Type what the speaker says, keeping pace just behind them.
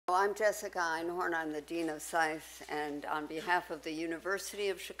I'm Jessica Einhorn. I'm the Dean of SAIS, and on behalf of the University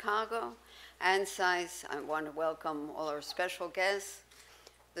of Chicago and SAIS, I want to welcome all our special guests,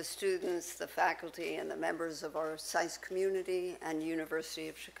 the students, the faculty, and the members of our SAIS community and University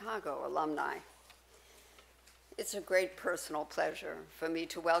of Chicago alumni. It's a great personal pleasure for me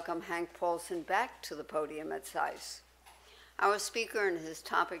to welcome Hank Paulson back to the podium at SAIS. Our speaker and his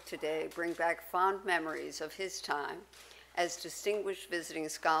topic today bring back fond memories of his time as distinguished visiting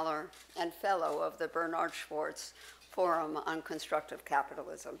scholar and fellow of the Bernard Schwartz Forum on Constructive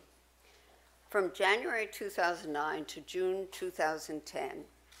Capitalism. From January 2009 to June 2010,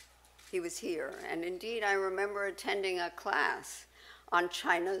 he was here, and indeed I remember attending a class on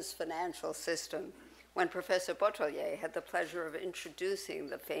China's financial system when Professor Botelier had the pleasure of introducing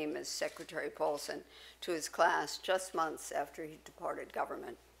the famous Secretary Paulson to his class just months after he departed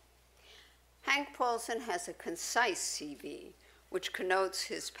government. Hank Paulson has a concise CV, which connotes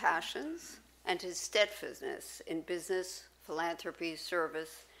his passions and his steadfastness in business, philanthropy,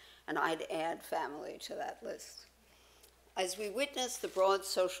 service, and I'd add family to that list. As we witness the broad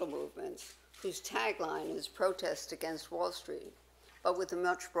social movements, whose tagline is protest against Wall Street, but with a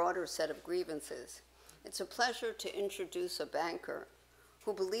much broader set of grievances, it's a pleasure to introduce a banker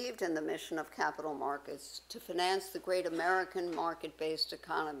who believed in the mission of capital markets to finance the great American market-based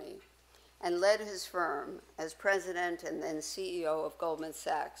economy, and led his firm as president and then CEO of Goldman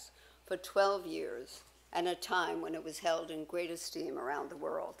Sachs for 12 years, at a time when it was held in great esteem around the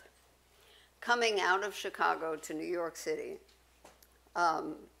world. Coming out of Chicago to New York City,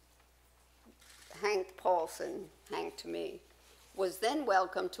 Hank Paulson, Hank to me, was then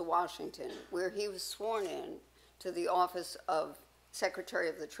welcomed to Washington, where he was sworn in to the office of Secretary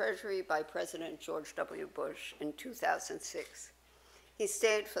of the Treasury by President George W. Bush in 2006. He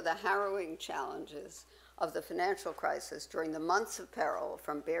stayed for the harrowing challenges of the financial crisis during the months of peril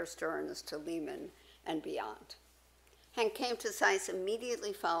from Bear Stearns to Lehman and beyond. Hank came to SAIS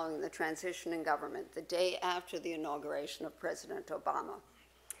immediately following the transition in government, the day after the inauguration of President Obama.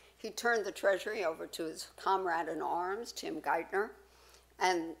 He turned the Treasury over to his comrade in arms, Tim Geithner,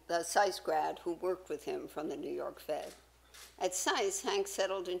 and the SAIS grad who worked with him from the New York Fed. At SAIS, Hank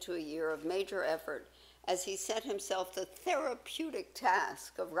settled into a year of major effort as he set himself the therapeutic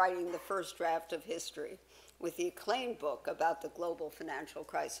task of writing the first draft of history with the acclaimed book about the global financial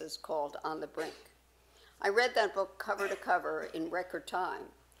crisis called On the Brink. I read that book cover to cover in record time.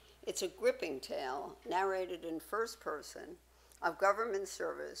 It's a gripping tale, narrated in first person, of government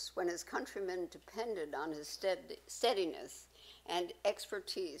service when his countrymen depended on his steadiness and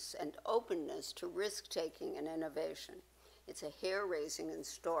expertise and openness to risk-taking and innovation. It's a hair-raising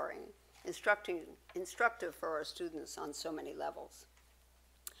story, instructive for our students on so many levels.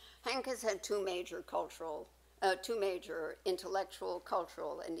 Hank has had two major intellectual,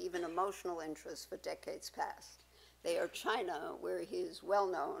 cultural, and even emotional interests for decades past. They are China, where he is well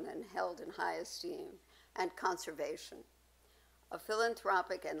known and held in high esteem, and conservation, a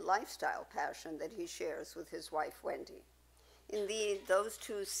philanthropic and lifestyle passion that he shares with his wife, Wendy. Indeed, those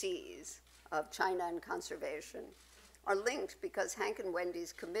two C's of China and conservation are linked because Hank and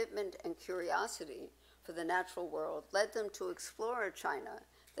Wendy's commitment and curiosity for the natural world led them to explore a China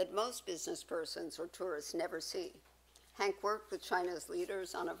that most business persons or tourists never see. Hank worked with China's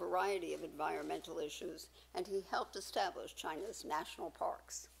leaders on a variety of environmental issues, and he helped establish China's national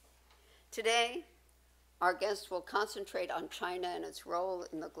parks. Today, our guest will concentrate on China and its role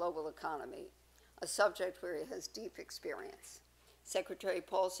in the global economy, a subject where he has deep experience. Secretary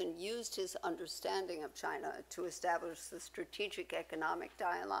Paulson used his understanding of China to establish the strategic economic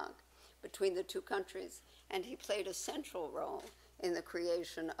dialogue between the two countries, and he played a central role in the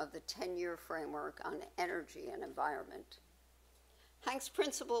creation of the 10-year framework on energy and environment. Hank's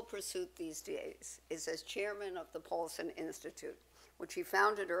principal pursuit these days is as chairman of the Paulson Institute, which he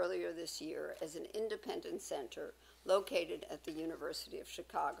founded earlier this year as an independent center located at the University of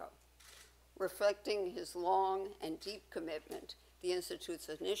Chicago. Reflecting his long and deep commitment, the Institute's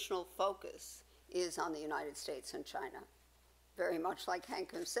initial focus is on the United States and China. Very much like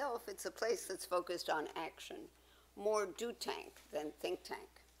Hank himself, it's a place that's focused on action, more do tank than think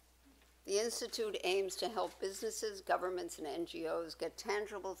tank. The Institute aims to help businesses, governments, and NGOs get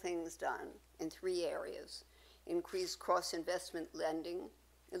tangible things done in three areas: increase cross-investment lending,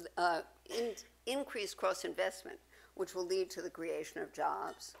 increase cross-investment, which will lead to the creation of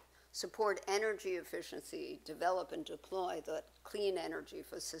jobs, support energy efficiency, develop and deploy the clean energy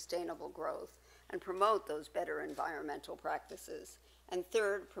for sustainable growth, and promote those better environmental practices. And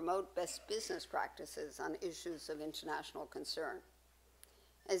third, promote best business practices on issues of international concern.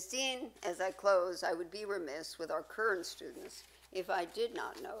 As Dean, as I close, I would be remiss with our current students if I did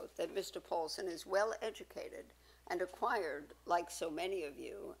not know that Mr. Paulson is well educated and acquired, like so many of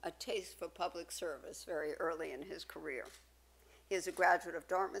you, a taste for public service very early in his career. He is a graduate of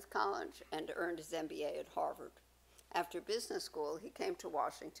Dartmouth College and earned his MBA at Harvard. After business school, he came to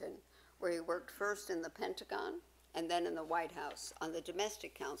Washington, where he worked first in the Pentagon and then in the White House on the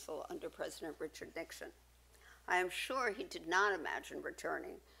Domestic Council under President Richard Nixon. I am sure he did not imagine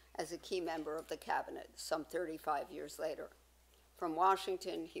returning as a key member of the cabinet some 35 years later. From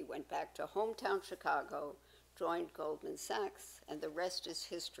Washington, he went back to hometown Chicago, joined Goldman Sachs, and the rest is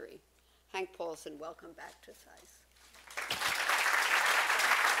history. Hank Paulson, welcome back to SAIS.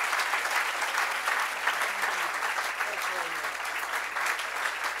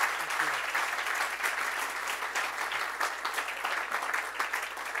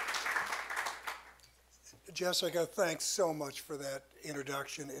 Jessica, thanks so much for that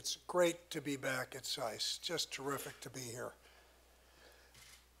introduction. It's great to be back at SAIS. Just terrific to be here.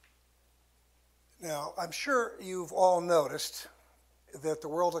 Now, I'm sure you've all noticed that the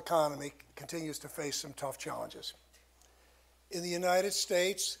world economy continues to face some tough challenges. In the United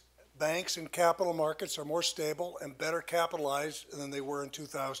States, banks and capital markets are more stable and better capitalized than they were in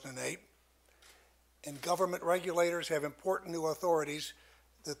 2008. And government regulators have important new authorities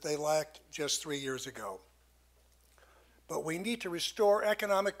that they lacked just 3 years ago. But we need to restore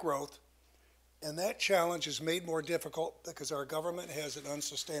economic growth, and that challenge is made more difficult because our government has an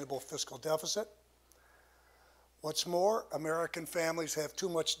unsustainable fiscal deficit. What's more, American families have too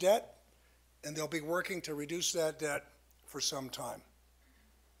much debt, and they'll be working to reduce that debt for some time.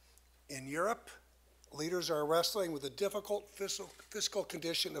 In Europe, leaders are wrestling with the difficult fiscal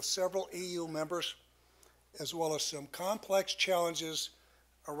condition of several EU members, as well as some complex challenges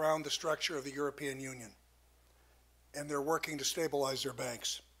around the structure of the European Union. And they're working to stabilize their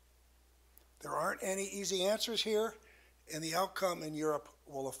banks. There aren't any easy answers here, and the outcome in Europe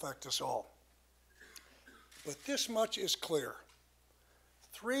will affect us all. But this much is clear.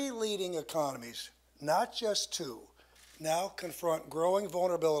 3 leading economies, not just 2, now confront growing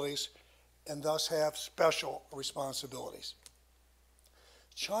vulnerabilities and thus have special responsibilities.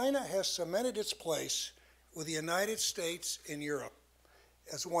 China has cemented its place with the United States and Europe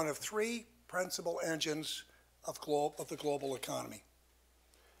as one of 3 principal engines of the global economy.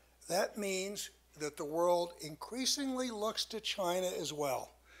 That means that the world increasingly looks to China as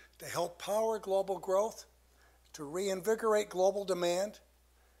well to help power global growth, to reinvigorate global demand,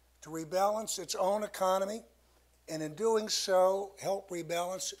 to rebalance its own economy, and in doing so, help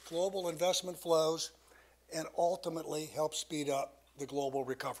rebalance global investment flows and ultimately help speed up the global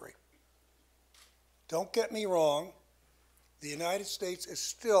recovery. Don't get me wrong, the United States is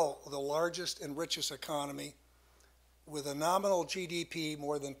still the largest and richest economy with a nominal GDP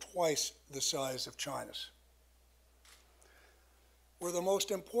more than twice the size of China's. We're the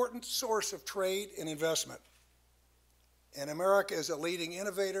most important source of trade and investment, and America is a leading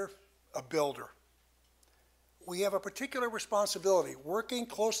innovator, a builder. We have a particular responsibility, working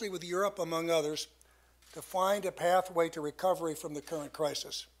closely with Europe, among others, to find a pathway to recovery from the current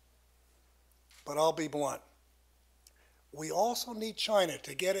crisis. But I'll be blunt. We also need China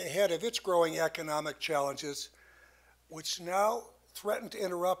to get ahead of its growing economic challenges, which now threaten to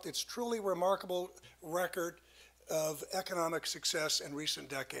interrupt its truly remarkable record of economic success in recent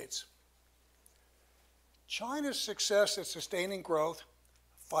decades. China's success at sustaining growth,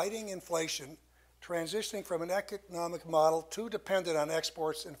 fighting inflation, transitioning from an economic model too dependent on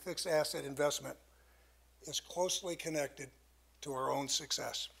exports and fixed asset investment is closely connected to our own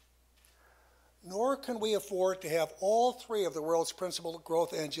success. Nor can we afford to have all 3 of the world's principal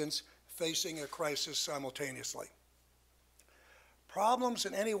growth engines facing a crisis simultaneously. Problems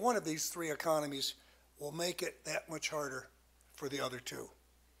in any one of these 3 economies will make it that much harder for the other 2.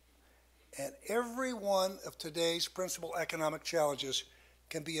 And every one of today's principal economic challenges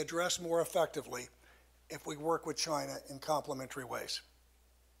can be addressed more effectively if we work with China in complementary ways.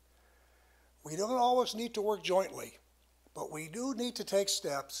 We don't always need to work jointly, but we do need to take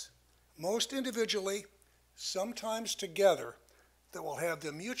steps, most individually, sometimes together, that will have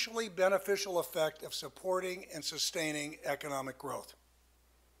the mutually beneficial effect of supporting and sustaining economic growth.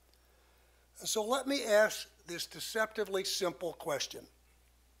 And so let me ask this deceptively simple question.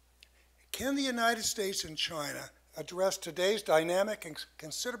 Can the United States and China address today's dynamic and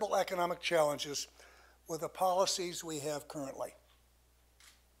considerable economic challenges with the policies we have currently?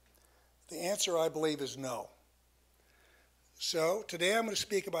 The answer, I believe, is no. So today I'm going to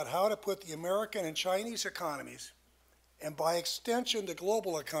speak about how to put the American and Chinese economies, and by extension the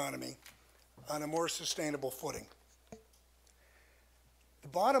global economy, on a more sustainable footing. The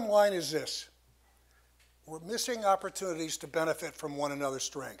bottom line is this. we're missing opportunities to benefit from one another's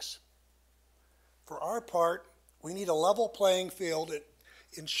strengths. For our part, we need a level playing field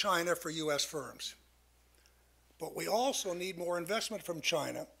in China for U.S. firms. But we also need more investment from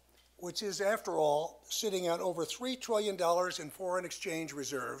China, which is, after all, sitting on over $3 trillion in foreign exchange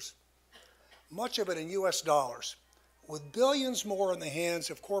reserves, much of it in U.S. dollars, with billions more in the hands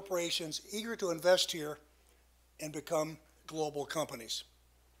of corporations eager to invest here and become global companies.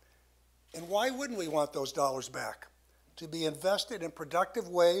 And why wouldn't we want those dollars back? To be invested in productive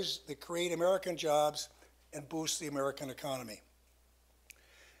ways that create American jobs and boost the American economy.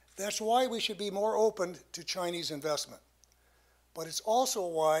 That's why we should be more open to Chinese investment. But it's also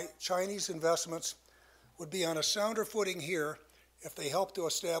why Chinese investments would be on a sounder footing here if they help to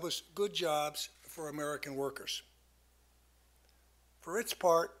establish good jobs for American workers. For its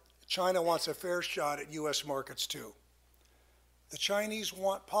part, China wants a fair shot at U.S. markets too. The Chinese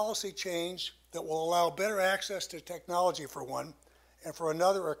want policy change that will allow better access to technology for one, and for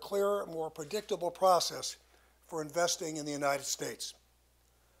another, a clearer, more predictable process for investing in the United States.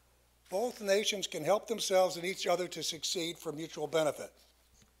 Both nations can help themselves and each other to succeed for mutual benefit.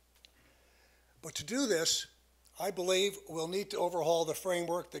 But to do this, I believe we'll need to overhaul the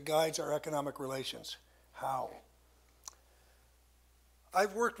framework that guides our economic relations. How?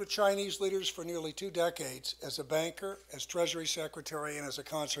 I've worked with Chinese leaders for nearly 2 decades as a banker, as Treasury Secretary, and as a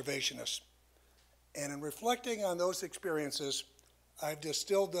conservationist. And in reflecting on those experiences, I've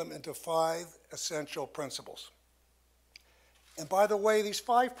distilled them into 5 essential principles. And by the way, these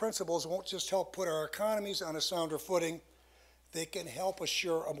 5 principles won't just help put our economies on a sounder footing, they can help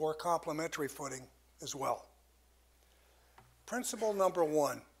assure a more complementary footing as well. Principle number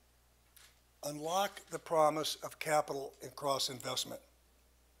 1, unlock the promise of capital and cross-investment.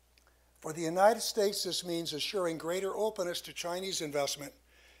 For the United States, this means assuring greater openness to Chinese investment,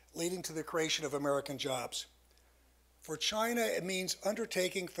 leading to the creation of American jobs. For China, it means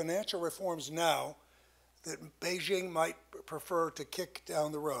undertaking financial reforms now that Beijing might prefer to kick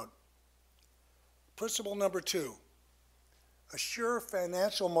down the road. Principle number 2, assure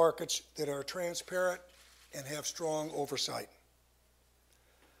financial markets that are transparent and have strong oversight.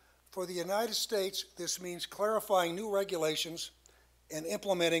 For the United States, this means clarifying new regulations and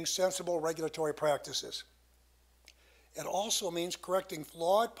implementing sensible regulatory practices. It also means correcting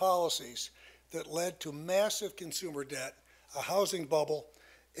flawed policies that led to massive consumer debt, a housing bubble,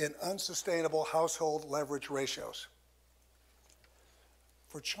 and unsustainable household leverage ratios.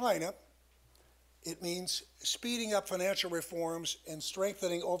 For China, it means speeding up financial reforms and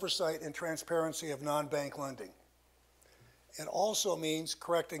strengthening oversight and transparency of non-bank lending. It also means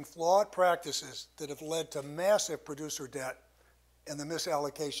correcting flawed practices that have led to massive producer debt and the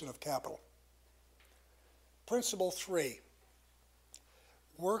misallocation of capital. Principle 3,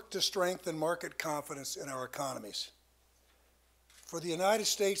 work to strengthen market confidence in our economies. For the United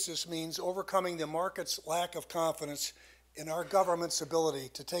States, this means overcoming the market's lack of confidence in our government's ability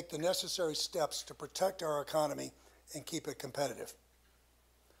to take the necessary steps to protect our economy and keep it competitive.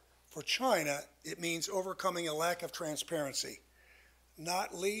 For China, it means overcoming a lack of transparency,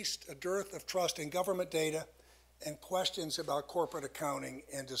 not least a dearth of trust in government data and questions about corporate accounting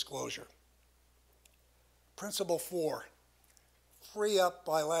and disclosure. Principle 4, free up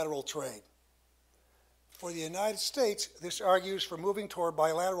bilateral trade. For the United States, this argues for moving toward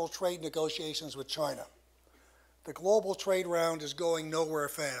bilateral trade negotiations with China. The global trade round is going nowhere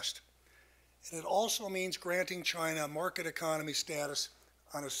fast. And it also means granting China market economy status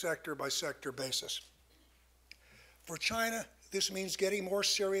on a sector-by-sector basis. For China, this means getting more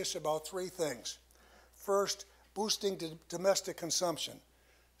serious about 3 things. First, boosting domestic consumption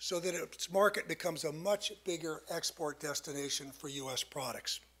so that its market becomes a much bigger export destination for U.S.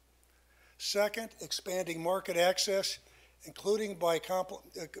 products. Second, expanding market access, including by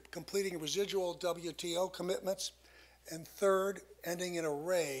completing residual WTO commitments. And third, ending an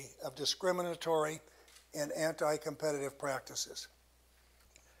array of discriminatory and anti-competitive practices.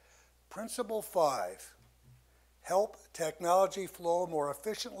 Principle 5, help technology flow more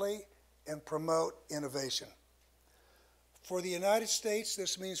efficiently and promote innovation. For the United States,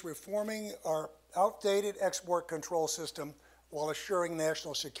 this means reforming our outdated export control system while assuring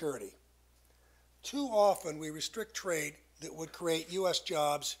national security. Too often, we restrict trade that would create U.S.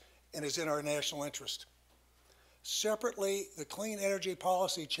 jobs and is in our national interest. Separately, the clean energy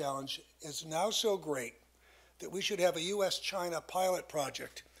policy challenge is now so great that we should have a U.S.-China pilot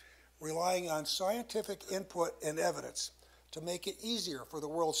project relying on scientific input and evidence to make it easier for the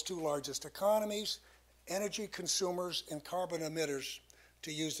world's 2 largest economies, energy consumers, and carbon emitters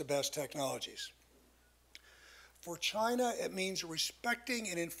to use the best technologies. For China, it means respecting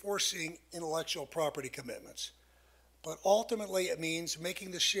and enforcing intellectual property commitments. But ultimately, it means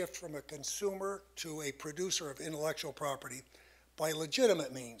making the shift from a consumer to a producer of intellectual property by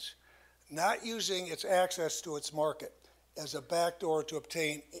legitimate means, not using its access to its market as a backdoor to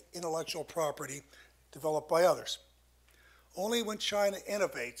obtain intellectual property developed by others. Only when China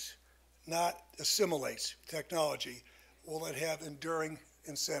innovates, not assimilates technology, will it have enduring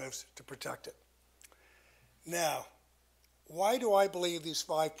incentives to protect it. Now, why do I believe these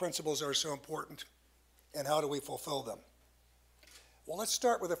 5 principles are so important, and how do we fulfill them? Well, let's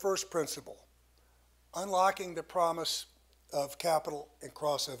start with the first principle, unlocking the promise of capital and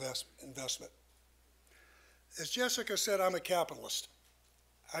cross-investment. As Jessica said, I'm a capitalist.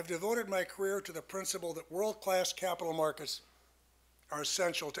 I've devoted my career to the principle that world-class capital markets are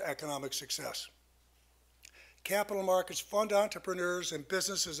essential to economic success. Capital markets fund entrepreneurs and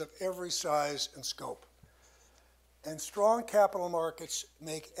businesses of every size and scope. And strong capital markets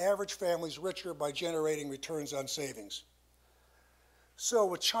make average families richer by generating returns on savings. So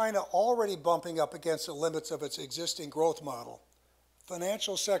with China already bumping up against the limits of its existing growth model,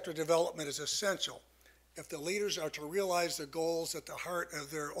 financial sector development is essential if the leaders are to realize the goals at the heart of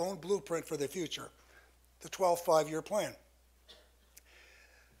their own blueprint for the future, the 12th Five-Year Plan.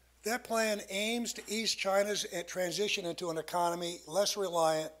 That plan aims to ease China's transition into an economy less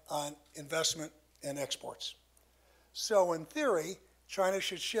reliant on investment and exports. So in theory, China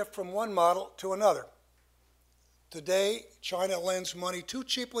should shift from one model to another. Today, China lends money too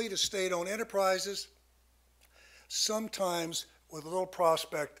cheaply to state-owned enterprises, sometimes with little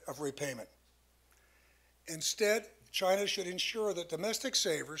prospect of repayment. Instead, China should ensure that domestic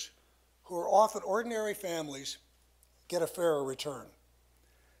savers, who are often ordinary families, get a fairer return.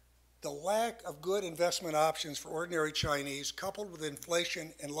 The lack of good investment options for ordinary Chinese, coupled with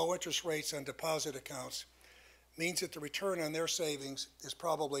inflation and low interest rates on deposit accounts, means that the return on their savings is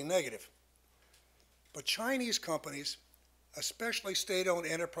probably negative. But Chinese companies, especially state-owned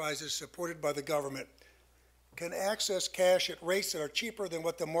enterprises supported by the government, can access cash at rates that are cheaper than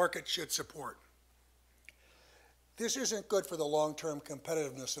what the market should support. This isn't good for the long-term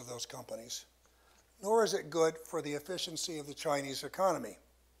competitiveness of those companies, nor is it good for the efficiency of the Chinese economy.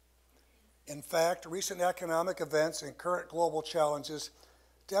 In fact, recent economic events and current global challenges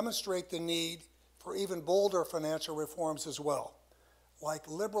demonstrate the need for even bolder financial reforms as well, like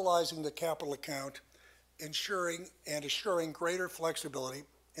liberalizing the capital account, assuring greater flexibility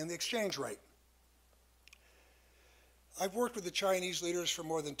in the exchange rate. I've worked with the Chinese leaders for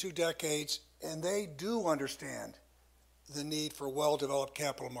more than 2 decades, and they do understand the need for well-developed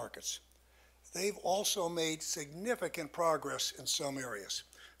capital markets. They've also made significant progress in some areas,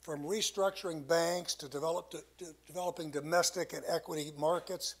 from restructuring banks to developing domestic and equity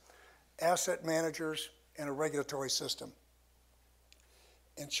markets, asset managers, and a regulatory system.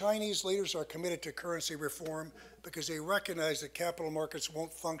 And Chinese leaders are committed to currency reform because they recognize that capital markets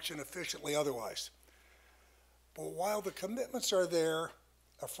won't function efficiently otherwise. But while the commitments are there,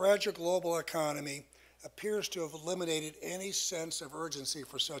 a fragile global economy appears to have eliminated any sense of urgency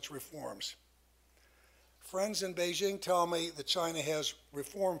for such reforms. Friends in Beijing tell me that China has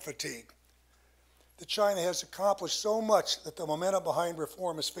reform fatigue, that China has accomplished so much that the momentum behind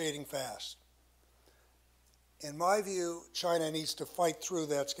reform is fading fast. In my view, China needs to fight through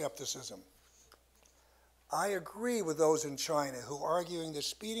that skepticism. I agree with those in China who are arguing that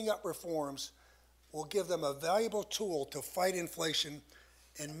speeding up reforms will give them a valuable tool to fight inflation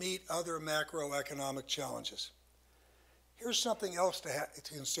and meet other macroeconomic challenges. Here's something else to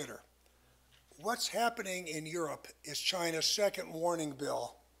consider. What's happening in Europe is China's second warning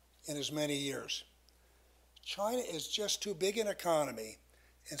bill in as many years. China is just too big an economy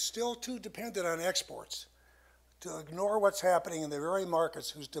and still too dependent on exports to ignore what's happening in the very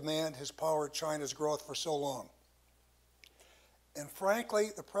markets whose demand has powered China's growth for so long. And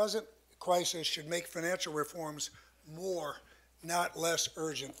frankly, the present crisis should make financial reforms more, not less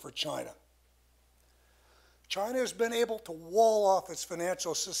urgent for China. China has been able to wall off its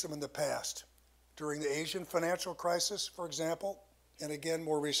financial system in the past, during the Asian financial crisis, for example, and again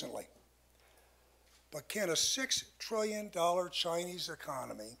more recently. But can a $6 trillion Chinese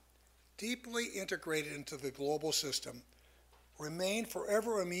economy, deeply integrated into the global system, remain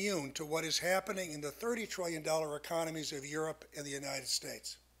forever immune to what is happening in the $30 trillion economies of Europe and the United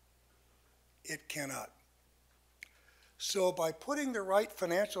States? It cannot. So by putting the right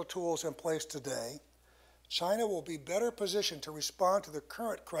financial tools in place today, China will be better positioned to respond to the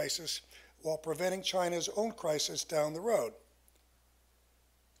current crisis while preventing China's own crisis down the road.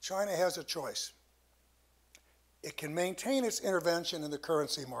 China has a choice. It can maintain its intervention in the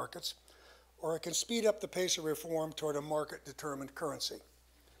currency markets, or it can speed up the pace of reform toward a market-determined currency.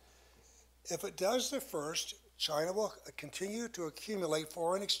 If it does the first, China will continue to accumulate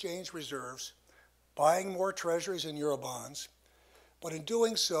foreign exchange reserves, buying more treasuries and Eurobonds, but in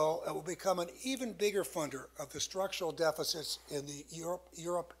doing so, it will become an even bigger funder of the structural deficits in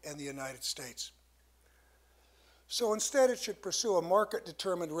Europe and the United States. So instead, it should pursue a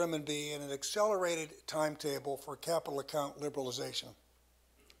market-determined renminbi and an accelerated timetable for capital account liberalization.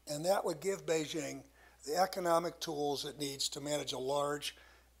 And that would give Beijing the economic tools it needs to manage a large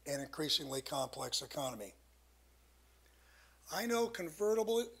and increasingly complex economy. I know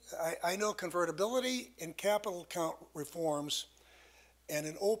convertibility and capital account reforms and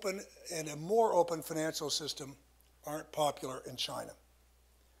a more open financial system aren't popular in China.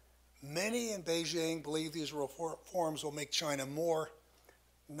 Many in Beijing believe these reforms will make China more,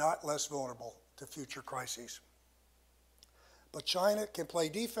 not less vulnerable to future crises. But China can play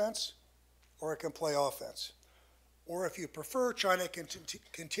defense or it can play offense. Or if you prefer, China can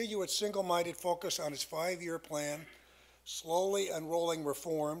continue its single-minded focus on its 5-year plan, slowly unrolling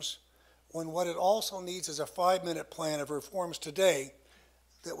reforms, when what it also needs is a 5-minute plan of reforms today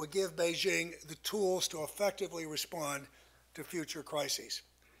that would give Beijing the tools to effectively respond to future crises.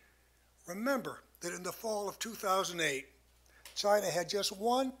 Remember that in the fall of 2008, China had just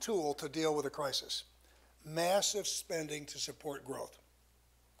one tool to deal with the crisis: massive spending to support growth.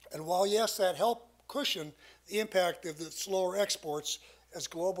 And while, yes, that helped cushion the impact of the slower exports as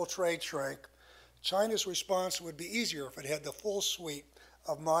global trade shrank, China's response would be easier if it had the full suite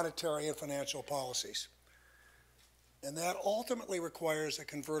of monetary and financial policies. And that ultimately requires a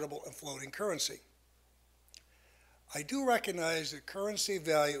convertible and floating currency. I do recognize that currency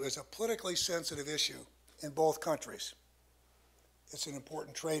value is a politically sensitive issue in both countries. It's an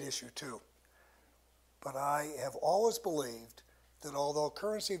important trade issue too. But I have always believed that although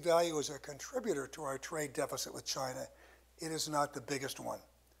currency value is a contributor to our trade deficit with China, it is not the biggest one.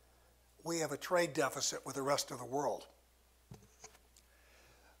 We have a trade deficit with the rest of the world.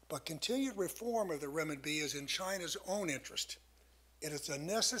 But continued reform of the renminbi is in China's own interest. It is a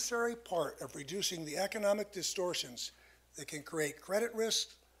necessary part of reducing the economic distortions that can create credit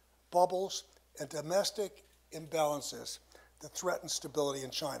risks, bubbles, and domestic imbalances that threaten stability in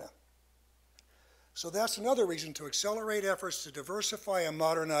China. So that's another reason to accelerate efforts to diversify and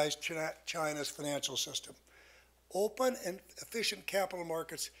modernize China's financial system. Open and efficient capital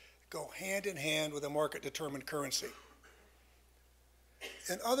markets go hand in hand with a market-determined currency.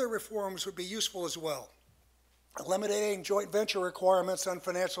 And other reforms would be useful as well. Eliminating joint venture requirements on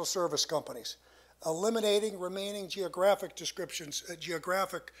financial service companies, eliminating remaining geographic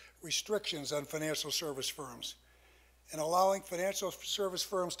restrictions on financial service firms, and allowing financial service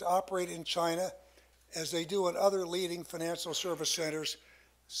firms to operate in China as they do in other leading financial service centers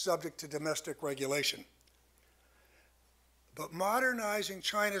subject to domestic regulation. But modernizing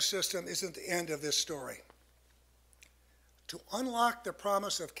China's system isn't the end of this story. To unlock the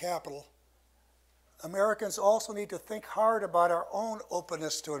promise of capital, Americans also need to think hard about our own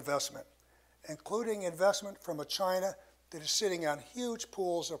openness to investment, including investment from a China that is sitting on huge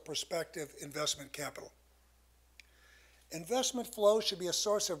pools of prospective investment capital. Investment flows should be a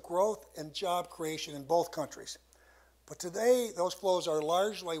source of growth and job creation in both countries. But today, those flows are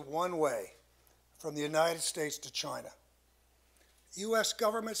largely one way, from the United States to China. U.S.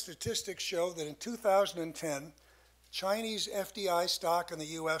 government statistics show that in 2010, Chinese FDI stock in the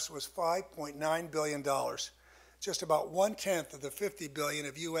U.S. was $5.9 billion, just about 1/10 of the $50 billion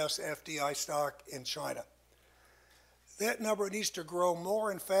of U.S. FDI stock in China. That number needs to grow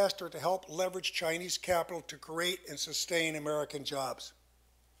more and faster to help leverage Chinese capital to create and sustain American jobs.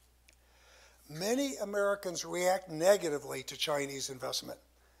 Many Americans react negatively to Chinese investment,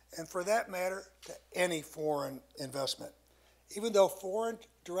 and for that matter, to any foreign investment, even though foreign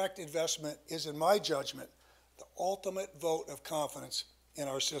direct investment is, in my judgment, the ultimate vote of confidence in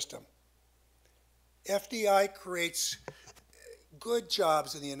our system. FDI creates good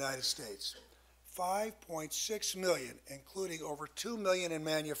jobs in the United States, 5.6 million, including over 2 million in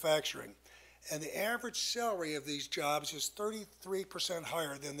manufacturing, and the average salary of these jobs is 33%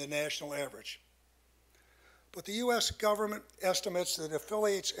 higher than the national average. But the U.S. government estimates that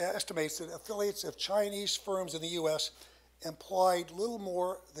affiliates of Chinese firms in the U.S. employed little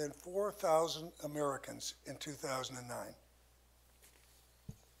more than 4,000 Americans in 2009.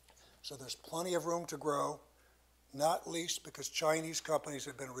 So there's plenty of room to grow, not least because Chinese companies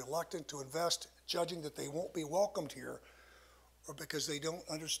have been reluctant to invest, judging that they won't be welcomed here, or because they don't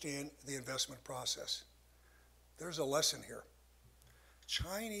understand the investment process. There's a lesson here.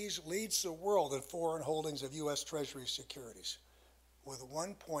 Chinese leads the world in foreign holdings of U.S. Treasury securities. with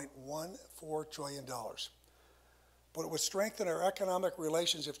 $1.14 trillion. But it would strengthen our economic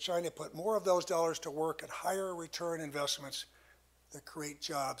relations if China put more of those dollars to work at higher return investments that create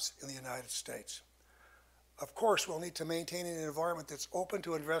jobs in the United States. Of course, we'll need to maintain an environment that's open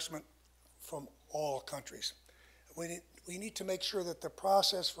to investment from all countries. We need to make sure that the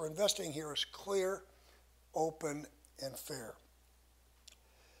process for investing here is clear, open, and fair.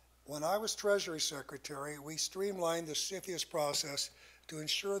 When I was Treasury Secretary, we streamlined the CFIUS process to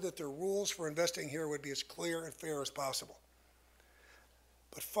ensure that the rules for investing here would be as clear and fair as possible.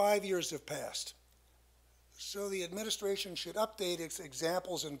 But 5 years have passed, so the administration should update its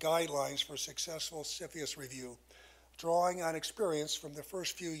examples and guidelines for successful CFIUS review, drawing on experience from the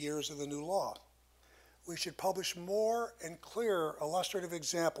first few years of the new law. We should publish more and clearer illustrative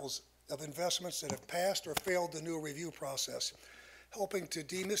examples of investments that have passed or failed the new review process, helping to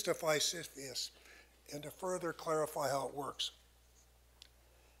demystify CFIUS and to further clarify how it works.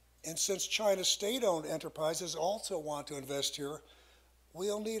 And since China's state-owned enterprises also want to invest here,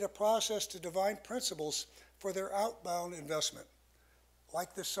 we'll need a process to define principles for their outbound investment,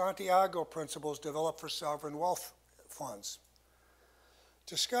 like the Santiago principles developed for sovereign wealth funds.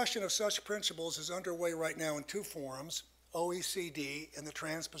 Discussion of such principles is underway right now in two forums, OECD and the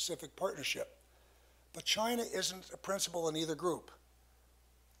Trans-Pacific Partnership. But China isn't a principal in either group.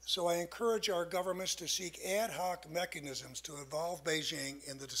 So I encourage our governments to seek ad hoc mechanisms to involve Beijing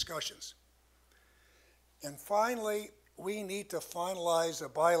in the discussions. And finally, we need to finalize a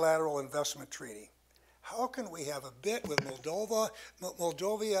bilateral investment treaty. How can we have a bit with Moldova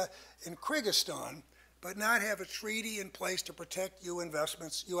and Kyrgyzstan, but not have a treaty in place to protect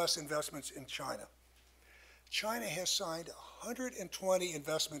U.S. investments in China? China has signed 120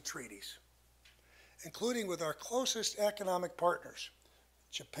 investment treaties, including with our closest economic partners,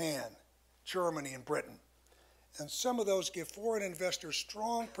 Japan, Germany, and Britain. And some of those give foreign investors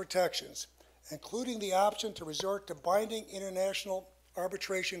strong protections, including the option to resort to binding international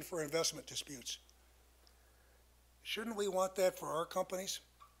arbitration for investment disputes. Shouldn't we want that for our companies?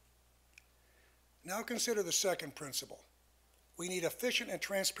 Now consider the second principle. We need efficient and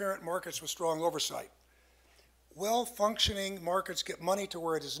transparent markets with strong oversight. Well-functioning markets get money to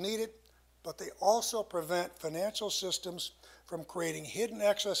where it is needed, but they also prevent financial systems from creating hidden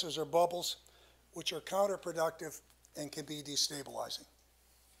excesses or bubbles, which are counterproductive and can be destabilizing.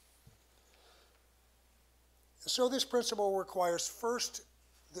 So this principle requires first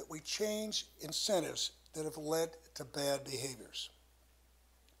that we change incentives that have led to bad behaviors.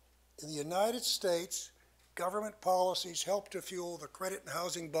 In the United States, government policies help to fuel the credit and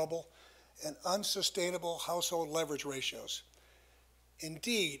housing bubble and unsustainable household leverage ratios.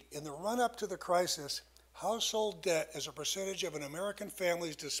 Indeed, in the run-up to the crisis, household debt as a percentage of an American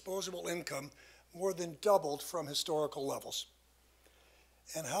family's disposable income more than doubled from historical levels.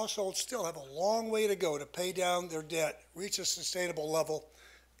 And households still have a long way to go to pay down their debt, reach a sustainable level,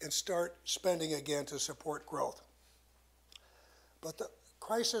 and start spending again to support growth. But the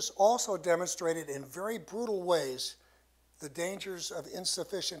crisis also demonstrated in very brutal ways the dangers of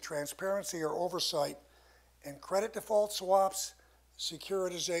insufficient transparency or oversight in credit default swaps,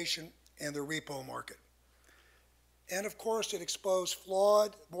 securitization, and the repo market. And of course, it exposed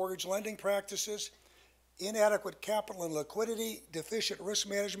flawed mortgage lending practices, inadequate capital and liquidity, deficient risk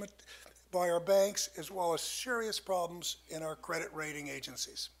management by our banks, as well as serious problems in our credit rating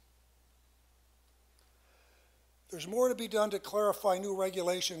agencies. There's more to be done to clarify new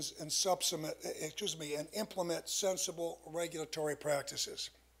regulations and implement sensible regulatory practices.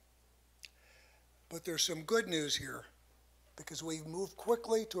 But there's some good news here, because we've moved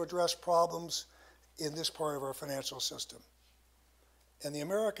quickly to address problems in this part of our financial system. And the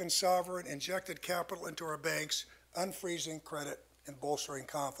American sovereign injected capital into our banks, unfreezing credit and bolstering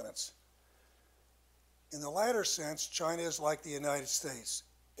confidence. In the latter sense, China is like the United States,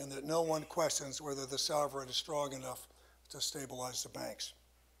 in that no one questions whether the sovereign is strong enough to stabilize the banks.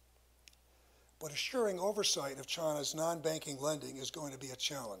 But assuring oversight of China's non-banking lending is going to be a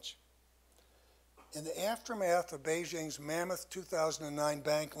challenge. In the aftermath of Beijing's mammoth 2009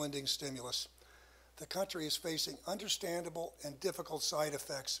 bank lending stimulus, the country is facing understandable and difficult side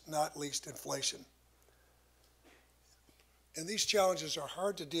effects, not least inflation. And these challenges are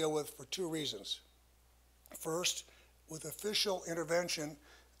hard to deal with for two reasons. First, with official intervention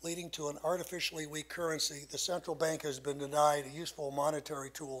leading to an artificially weak currency, the central bank has been denied a useful monetary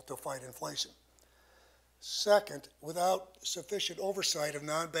tool to fight inflation. Second, without sufficient oversight of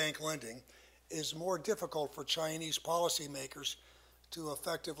non-bank lending, it is more difficult for Chinese policymakers to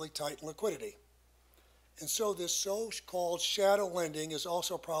effectively tighten liquidity. And so this so-called shadow lending is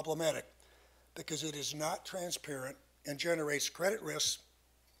also problematic because it is not transparent and generates credit risks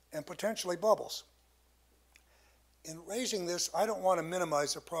and potentially bubbles. In raising this, I don't want to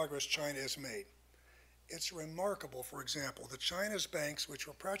minimize the progress China has made. It's remarkable, for example, that China's banks, which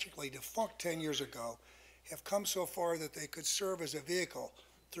were practically defunct 10 years ago, have come so far that they could serve as a vehicle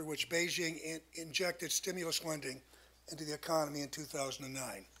through which Beijing injected stimulus lending into the economy in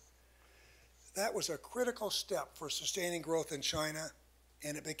 2009. That was a critical step for sustaining growth in China,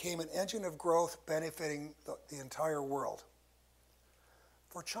 and it became an engine of growth benefiting the entire world.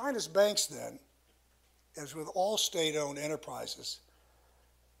 For China's banks, then, as with all state-owned enterprises,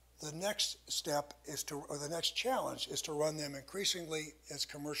 the next step is to, or the next challenge is to run them increasingly as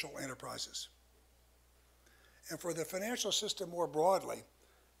commercial enterprises. And for the financial system more broadly,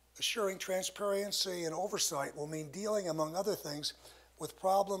 assuring transparency and oversight will mean dealing, among other things, with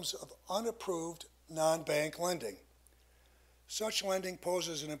problems of unapproved non-bank lending. Such lending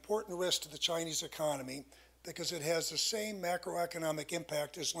poses an important risk to the Chinese economy because it has the same macroeconomic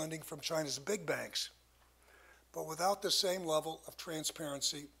impact as lending from China's big banks, but without the same level of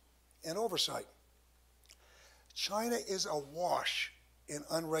transparency and oversight. China is awash in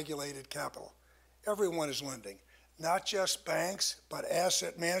unregulated capital. Everyone is lending, not just banks, but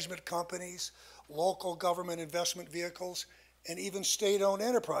asset management companies, local government investment vehicles, and even state-owned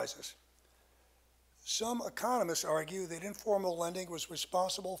enterprises. Some economists argue that informal lending was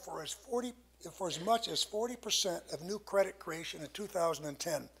responsible for as much as 40% of new credit creation in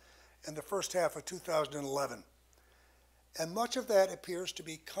 2010 and the first half of 2011. And much of that appears to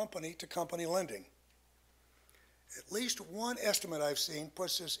be company-to-company lending. At least one estimate I've seen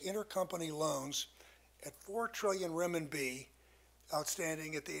puts this intercompany loans at 4 trillion renminbi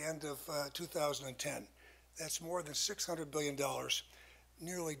outstanding at the end of 2010. That's more than $600 billion,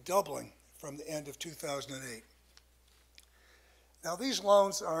 nearly doubling from the end of 2008. Now, these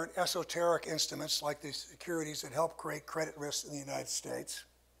loans aren't esoteric instruments like the securities that help create credit risks in the United States,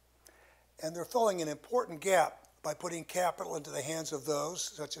 and they're filling an important gap by putting capital into the hands of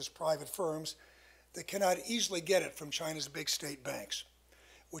those, such as private firms, that cannot easily get it from China's big state banks,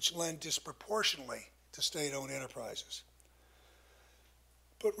 which lend disproportionately to state-owned enterprises.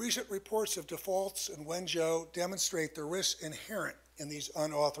 But recent reports of defaults in Wenzhou demonstrate the risks inherent in these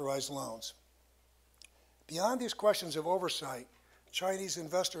unauthorized loans. Beyond these questions of oversight, Chinese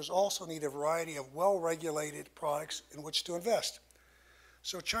investors also need a variety of well-regulated products in which to invest.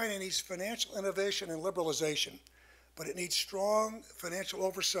 So China needs financial innovation and liberalization, but it needs strong financial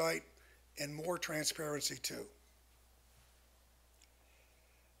oversight and more transparency too.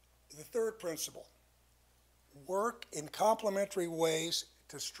 The third principle, work in complementary ways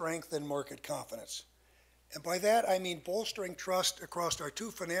to strengthen market confidence. And by that I mean bolstering trust across our two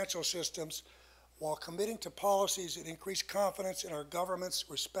financial systems while committing to policies that increase confidence in our government's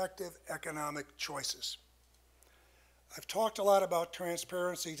respective economic choices. I've talked a lot about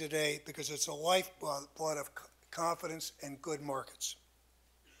transparency today because it's a lifeblood of confidence and good markets.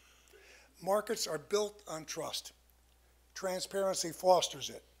 Markets are built on trust. Transparency fosters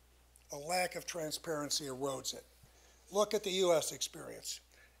it. A lack of transparency erodes it. Look at the U.S. experience.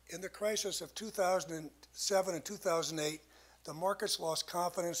 In the crisis of 2007 and 2008, the markets lost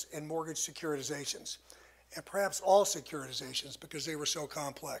confidence in mortgage securitizations, and perhaps all securitizations because they were so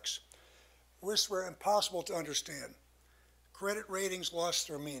complex. Risks were impossible to understand. Credit ratings lost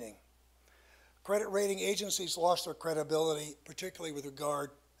their meaning. Credit rating agencies lost their credibility, particularly with regard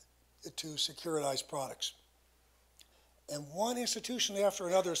to securitized products. And one institution after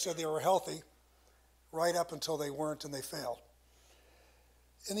another said they were healthy right up until they weren't and they failed.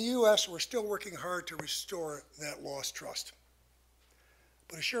 In the U.S., we're still working hard to restore that lost trust.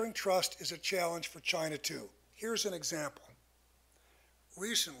 But assuring trust is a challenge for China too. Here's an example.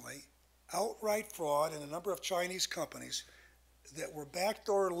 Recently, outright fraud in a number of Chinese companies that were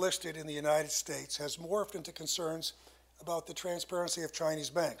backdoor listed in the United States has morphed into concerns about the transparency of Chinese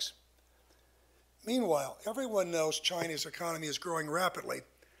banks. Meanwhile, everyone knows China's economy is growing rapidly,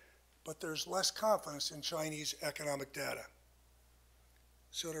 but there's less confidence in Chinese economic data.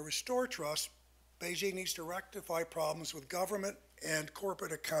 So to restore trust, Beijing needs to rectify problems with government and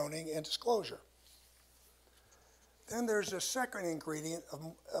corporate accounting and disclosure. Then there's a second ingredient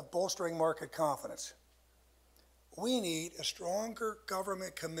of bolstering market confidence. We need a stronger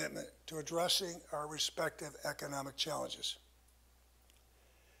government commitment to addressing our respective economic challenges.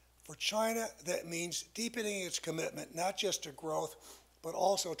 For China, that means deepening its commitment not just to growth, but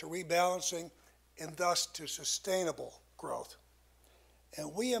also to rebalancing and thus to sustainable growth.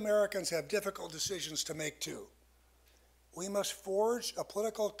 And we Americans have difficult decisions to make too. We must forge a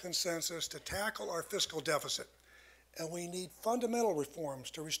political consensus to tackle our fiscal deficit, and we need fundamental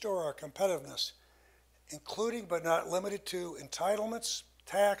reforms to restore our competitiveness including but not limited to entitlements,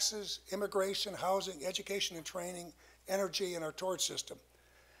 taxes, immigration, housing, education and training, energy, and our tort system.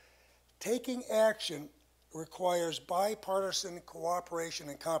 Taking action requires bipartisan cooperation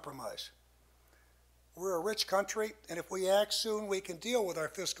and compromise. We're a rich country, and if we act soon, we can deal with our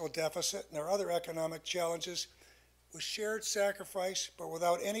fiscal deficit and our other economic challenges with shared sacrifice, but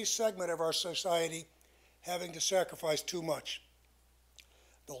without any segment of our society having to sacrifice too much.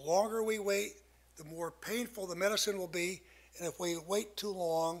 The longer we wait, the more painful the medicine will be, and if we wait too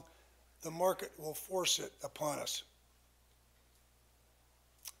long, the market will force it upon us.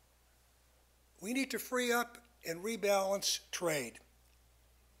 We need to free up and rebalance trade.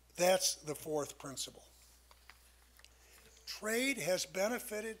 That's the fourth principle. Trade has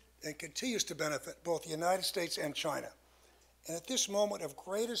benefited and continues to benefit both the United States and China. And at this moment of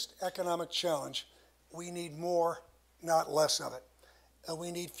greatest economic challenge, we need more, not less of it. And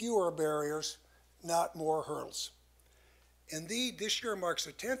we need fewer barriers, not more hurdles. Indeed, this year marks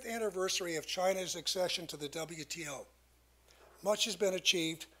the 10th anniversary of China's accession to the WTO. Much has been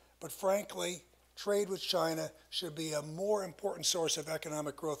achieved, but frankly, trade with China should be a more important source of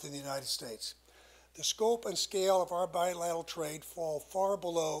economic growth in the United States. The scope and scale of our bilateral trade fall far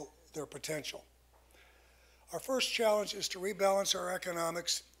below their potential. Our first challenge is to rebalance our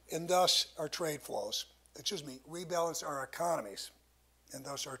economics and thus our trade flows. Rebalance our economies and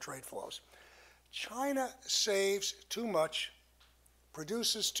thus our trade flows. China saves too much,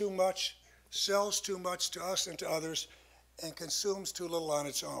 produces too much, sells too much to us and to others, and consumes too little on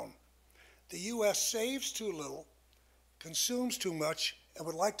its own. The U.S. saves too little, consumes too much, and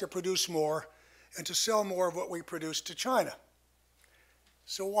would like to produce more and to sell more of what we produce to China.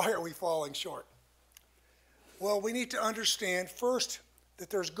 So why are we falling short? Well, we need to understand first that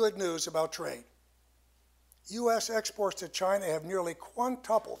there's good news about trade. U.S. exports to China have nearly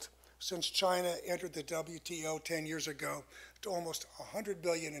quintupled since China entered the WTO 10 years ago to almost $100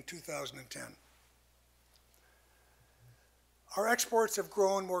 billion in 2010. Our exports have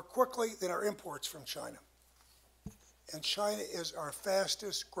grown more quickly than our imports from China. And China is our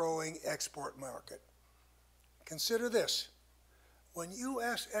fastest growing export market. Consider this. When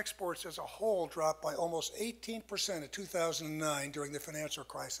U.S. exports as a whole dropped by almost 18% in 2009 during the financial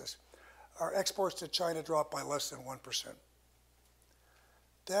crisis, our exports to China dropped by less than 1%.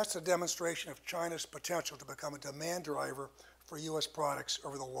 That's a demonstration of China's potential to become a demand driver for U.S. products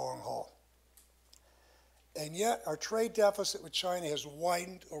over the long haul. And yet, our trade deficit with China has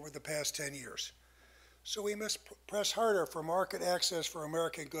widened over the past 10 years. So we must press harder for market access for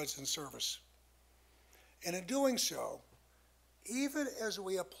American goods and service. And in doing so, even as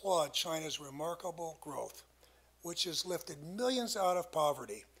we applaud China's remarkable growth, which has lifted millions out of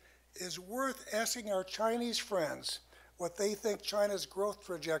poverty, it is worth asking our Chinese friends what they think China's growth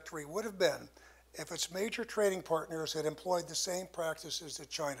trajectory would have been if its major trading partners had employed the same practices that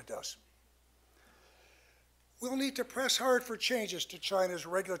China does. We'll need to press hard for changes to China's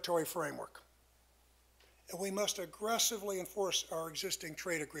regulatory framework. And we must aggressively enforce our existing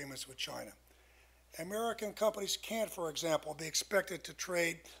trade agreements with China. American companies can't, for example, be expected to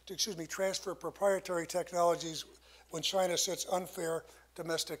transfer proprietary technologies when China sets unfair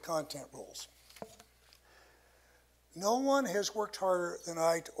domestic content rules. No one has worked harder than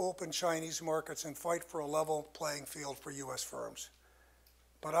I to open Chinese markets and fight for a level playing field for U.S. firms.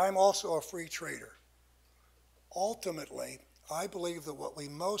 But I'm also a free trader. Ultimately, I believe that what we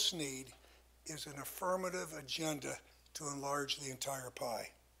most need is an affirmative agenda to enlarge the entire pie.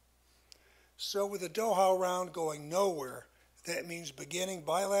 So with the Doha round going nowhere, that means beginning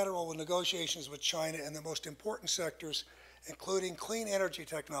bilateral negotiations with China in the most important sectors, including clean energy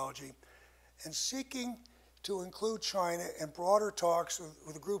technology, and seeking to include China in broader talks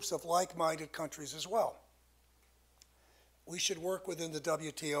with groups of like-minded countries as well. We should work within the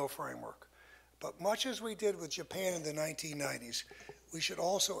WTO framework. But much as we did with Japan in the 1990s, we should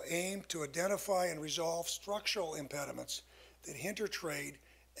also aim to identify and resolve structural impediments that hinder trade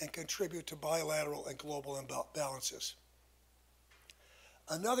and contribute to bilateral and global imbalances.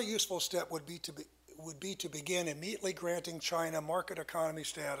 Another useful step would be to begin immediately granting China market economy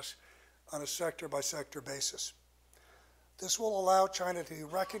status on a sector-by-sector basis. This will allow China to be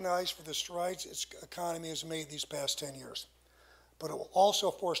recognized for the strides its economy has made these past 10 years. But it will also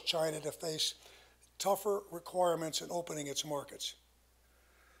force China to face tougher requirements in opening its markets.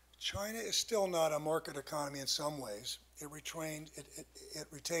 China is still not a market economy in some ways. It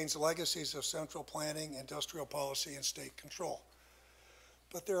retains legacies of central planning, industrial policy, and state control.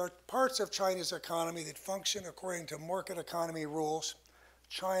 But there are parts of China's economy that function according to market economy rules.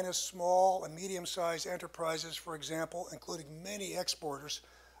 China's small and medium-sized enterprises, for example, including many exporters,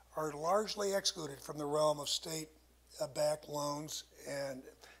 are largely excluded from the realm of state-backed loans and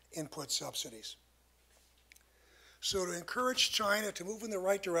input subsidies. So to encourage China to move in the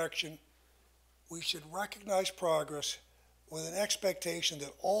right direction, we should recognize progress with an expectation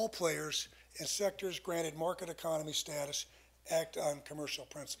that all players in sectors granted market economy status act on commercial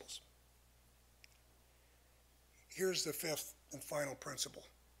principles. Here's the fifth and final principle.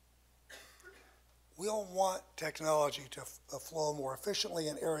 We'll want technology to flow more efficiently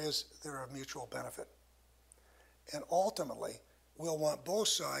in areas that are of mutual benefit. And ultimately, we'll want both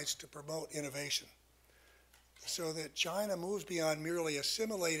sides to promote innovation so that China moves beyond merely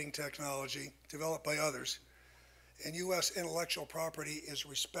assimilating technology developed by others, and U.S. intellectual property is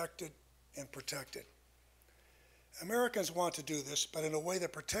respected and protected. Americans want to do this, but in a way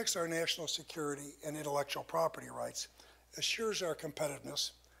that protects our national security and intellectual property rights, assures our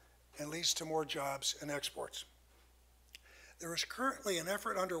competitiveness, and leads to more jobs and exports. There is currently an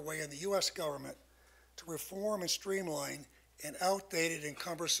effort underway in the U.S. government to reform and streamline an outdated and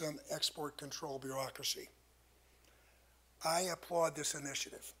cumbersome export control bureaucracy. I applaud this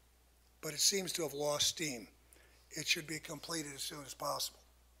initiative, but it seems to have lost steam. It should be completed as soon as possible.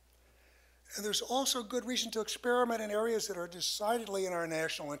 And there's also good reason to experiment in areas that are decidedly in our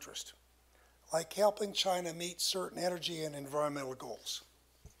national interest, like helping China meet certain energy and environmental goals.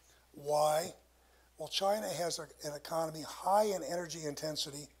 Why? Well, China has an economy high in energy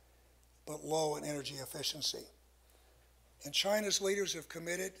intensity, but low in energy efficiency. And China's leaders have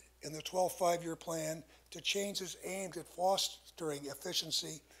committed in the 12th five-year plan to changes aimed at fostering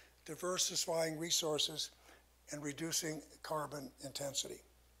efficiency, diversifying resources, and reducing carbon intensity.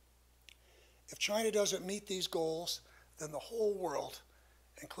 If China doesn't meet these goals, then the whole world,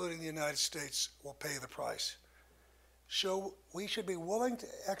 including the United States, will pay the price. So we should be willing to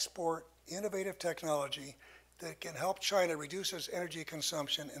export innovative technology that can help China reduce its energy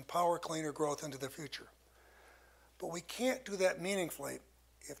consumption and power cleaner growth into the future. But we can't do that meaningfully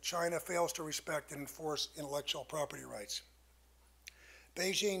if China fails to respect and enforce intellectual property rights.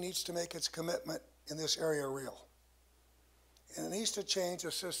 Beijing needs to make its commitment in this area real. And it needs to change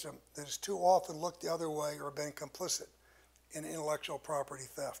a system that has too often looked the other way or been complicit in intellectual property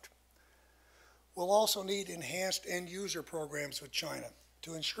theft. We'll also need enhanced end-user programs with China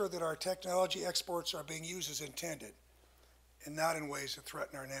to ensure that our technology exports are being used as intended and not in ways that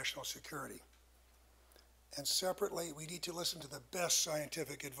threaten our national security. And separately, we need to listen to the best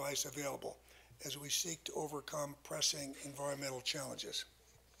scientific advice available as we seek to overcome pressing environmental challenges.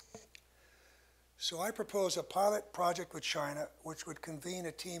 So I propose a pilot project with China, which would convene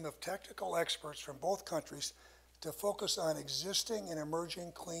a team of technical experts from both countries to focus on existing and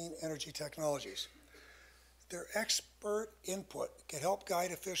emerging clean energy technologies. Their expert input can help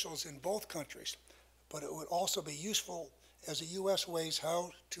guide officials in both countries, but it would also be useful as the U.S. weighs how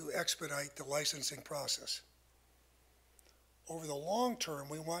to expedite the licensing process. Over the long term,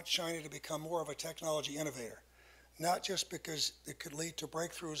 we want China to become more of a technology innovator, not just because it could lead to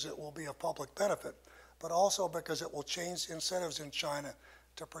breakthroughs that will be of public benefit, but also because it will change incentives in China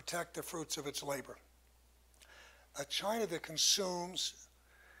to protect the fruits of its labor. A China that consumes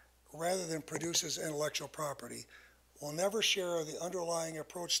rather than produces intellectual property will never share the underlying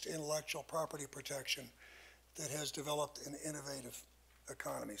approach to intellectual property protection that has developed in innovative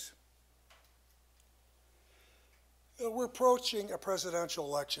economies. We're approaching a presidential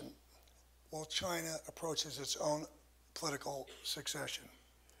election while China approaches its own political succession,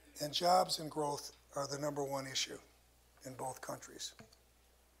 and jobs and growth are the #1 issue in both countries.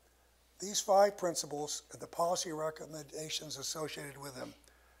 These 5 principles and the policy recommendations associated with them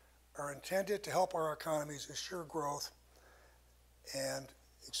are intended to help our economies assure growth and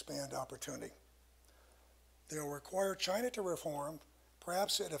expand opportunity. They will require China to reform,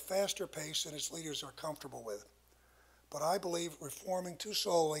 perhaps at a faster pace than its leaders are comfortable with. But I believe reforming too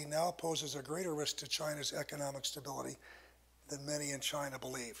slowly now poses a greater risk to China's economic stability than many in China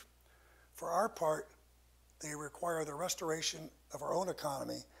believe. For our part, they require the restoration of our own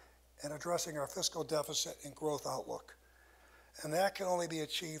economy and addressing our fiscal deficit and growth outlook. And that can only be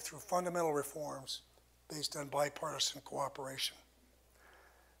achieved through fundamental reforms based on bipartisan cooperation.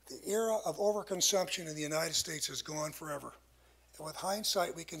 The era of overconsumption in the United States is gone forever. And with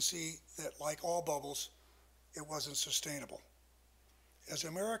hindsight, we can see that, like all bubbles, it wasn't sustainable. As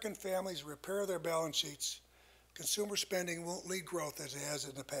American families repair their balance sheets, consumer spending won't lead growth as it has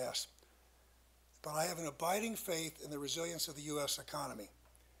in the past. But I have an abiding faith in the resilience of the U.S. economy.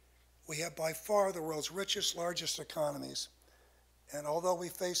 We have by far the world's richest, largest economies, and although we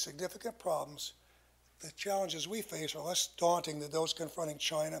face significant problems, the challenges we face are less daunting than those confronting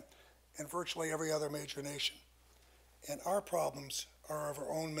China and virtually every other major nation. And our problems are of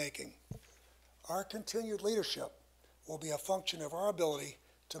our own making. Our continued leadership will be a function of our ability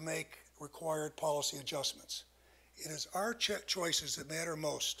to make required policy adjustments. It is our choices that matter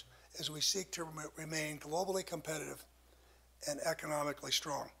most as we seek to remain globally competitive and economically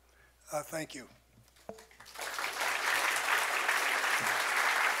strong. Thank you.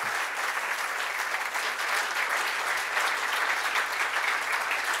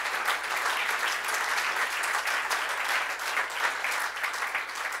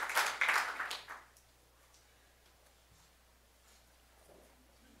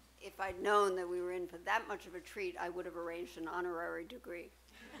 If I'd known that we were in for that much of a treat, I would have arranged an honorary degree.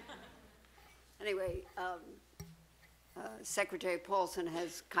 Anyway, Secretary Paulson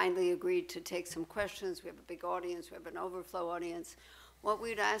has kindly agreed to take some questions. We have a big audience. We have an overflow audience. What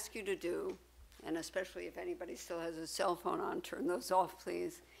we'd ask you to do, and especially if anybody still has a cell phone on, turn those off,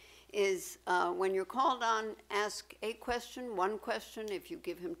 please, is when you're called on, ask a question, one question. If you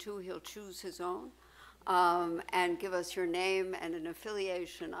give him two, he'll choose his own. And give us your name and an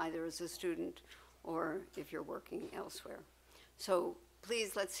affiliation, either as a student or if you're working elsewhere. So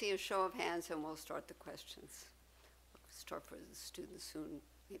please, let's see a show of hands and we'll start the questions. We'll start for the students soon,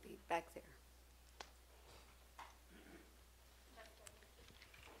 maybe back there.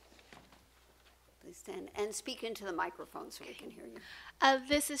 Please stand and speak into the microphone so we can hear you.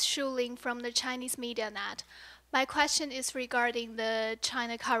 This is Shu Ling from the Chinese Media Net. My question is regarding the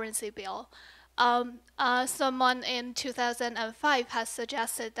China currency bill. Someone in 2005 has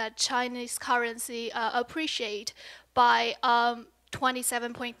suggested that Chinese currency appreciate by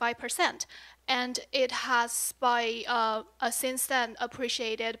 27.5%, and it has by since then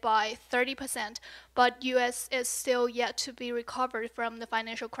appreciated by 30%. But U.S. is still yet to be recovered from the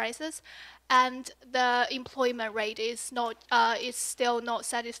financial crisis, and the employment rate is still not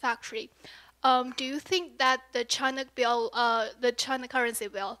satisfactory. Do you think that the China currency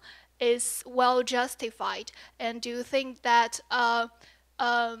bill is well justified, and do you think that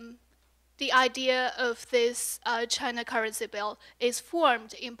the idea of this China currency bill is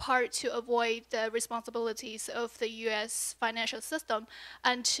formed in part to avoid the responsibilities of the U.S. financial system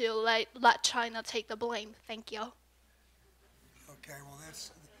and to let China take the blame? Thank you. Okay, well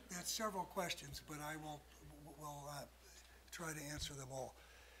that's several questions, but I will try to answer them all.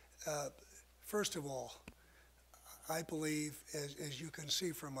 First of all, I believe, as you can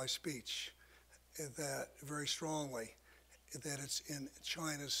see from my speech, that very strongly that it's in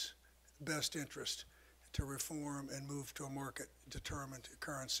China's best interest to reform and move to a market-determined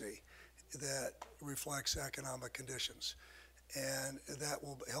currency that reflects economic conditions. And that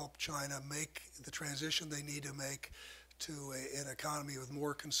will help China make the transition they need to make to an economy with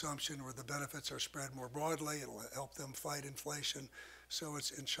more consumption where the benefits are spread more broadly. It'll help them fight inflation, so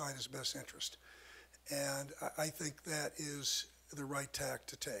it's in China's best interest. And I think that is the right tack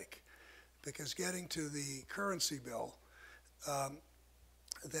to take, because getting to the currency bill,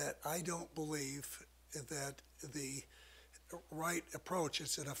 that I don't believe that the right approach,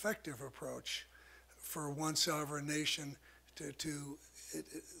 it's an effective approach for one sovereign nation to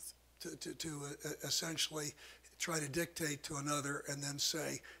essentially try to dictate to another and then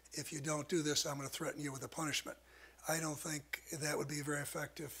say, if you don't do this, I'm going to threaten you with a punishment. I don't think that would be very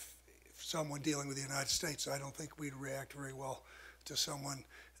effective. Someone dealing with the United States, I don't think we'd react very well to someone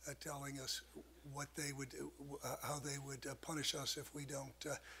telling us what they would, how they would punish us if we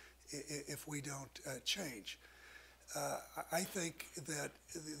don't change. I think that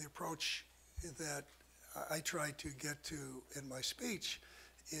the approach that I tried to get to in my speech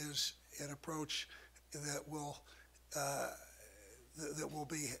is an approach that will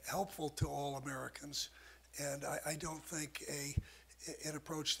be helpful to all Americans, and I don't think an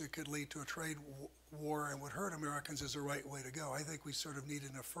approach that could lead to a trade war and would hurt Americans is the right way to go. I think we sort of need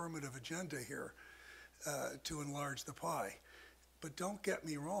an affirmative agenda here to enlarge the pie. But don't get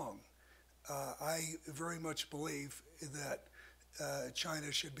me wrong. I very much believe that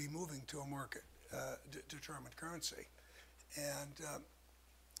China should be moving to a market-determined currency. And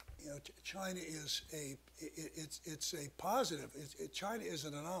you know, China is it's a positive. China is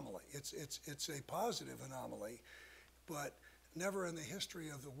an anomaly. It's a positive anomaly, but never in the history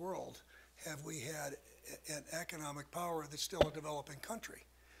of the world have we had an economic power that's still a developing country,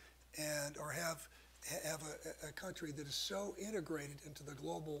 and or have a country that is so integrated into the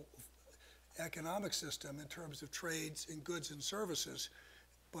global economic system in terms of trades in goods and services,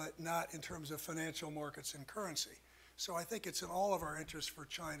 but not in terms of financial markets and currency. So I think it's in all of our interests for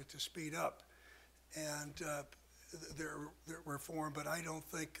China to speed up and their reform, but I don't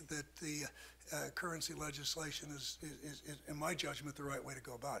think that the currency legislation is, in my judgment, the right way to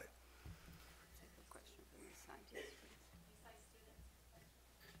go about it.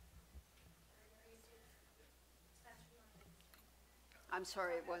 I'm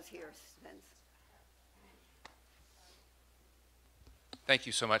sorry, it was here, Spence. Thank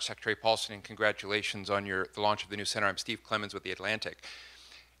you so much, Secretary Paulson, and congratulations on the launch of the new center. I'm Steve Clemens with The Atlantic.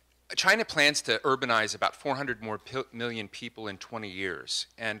 China plans to urbanize about 400 million people in 20 years,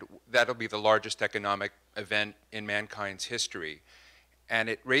 and that'll be the largest economic event in mankind's history. And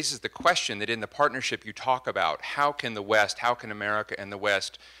it raises the question that in the partnership you talk about, how can the West, how can America and the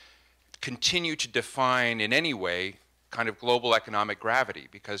West continue to define in any way kind of global economic gravity,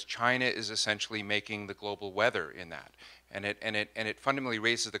 because China is essentially making the global weather in that. And it fundamentally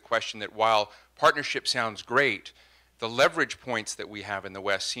raises the question that while partnership sounds great, the leverage points that we have in the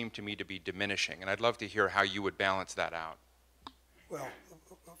West seem to me to be diminishing. And I'd love to hear how you would balance that out. Well,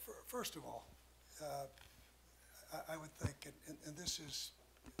 first of all, I would think, and this is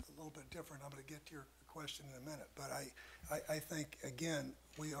a little bit different, I'm going to get to your question in a minute, but I think, again,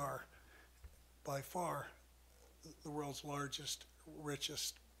 we are by far the world's largest,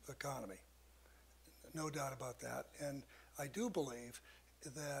 richest economy. No doubt about that. And I do believe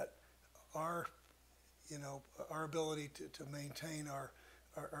that our ability to maintain our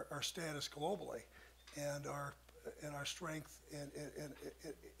status globally and our strength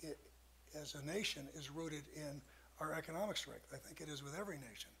as a nation is rooted in our economic strength. I think it is with every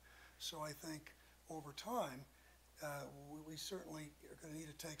nation. So I think over time, we certainly are going to need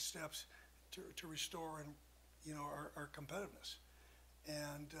to take steps to restore our competitiveness.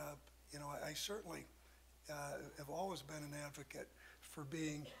 And I certainly have always been an advocate for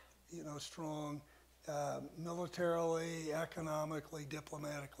being strong militarily, economically,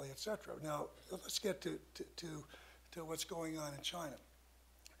 diplomatically, etc. Now let's get to what's going on in China.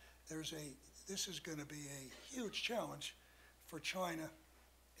 This is going to be a huge challenge for China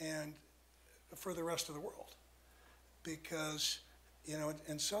and for the rest of the world, because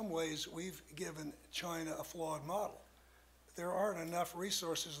in some ways we've given China a flawed model. There aren't enough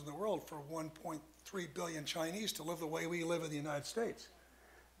resources in the world for 1.3 billion Chinese to live the way we live in the United States.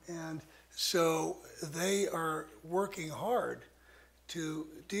 And so they are working hard to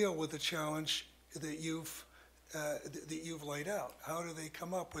deal with the challenge that you've laid out. How do they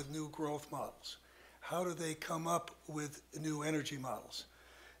come up with new growth models? How do they come up with new energy models?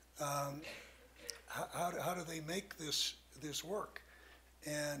 How do they make this work?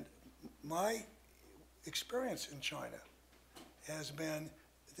 And my experience in China has been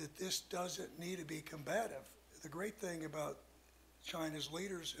that this doesn't need to be combative. The great thing about China's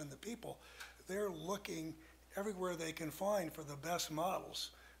leaders and the people, they're looking everywhere they can find for the best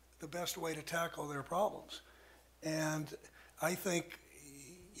models, the best way to tackle their problems. And I think,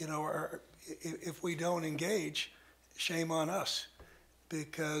 if we don't engage, shame on us,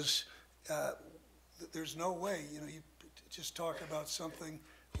 because there's no way, you just talk about something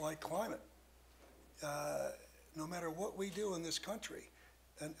like climate. No matter what we do in this country,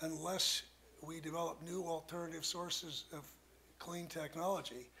 unless we develop new alternative sources of clean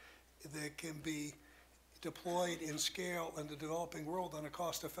technology that can be deployed in scale in the developing world in a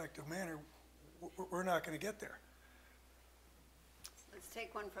cost-effective manner, we're not going to get there. Let's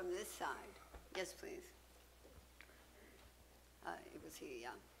take one from this side. Yes, please. It was he, yeah.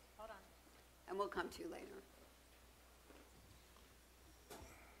 Hold on. And we'll come to you later.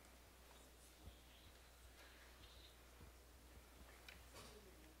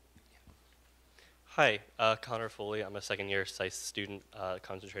 Hi, Connor Foley. I'm a second-year SAIS student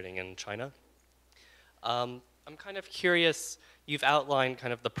concentrating in China. I'm kind of curious, you've outlined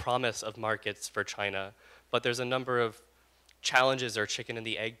kind of the promise of markets for China, but there's a number of challenges or chicken and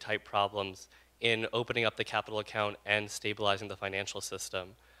the egg type problems in opening up the capital account and stabilizing the financial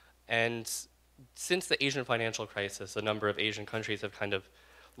system. And since the Asian financial crisis, a number of Asian countries have kind of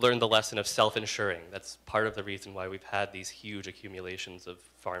learned the lesson of self-insuring. That's part of the reason why we've had these huge accumulations of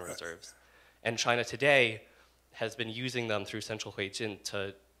foreign reserves. And China today has been using them through central Huijin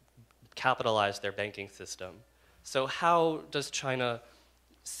to capitalize their banking system. So how does China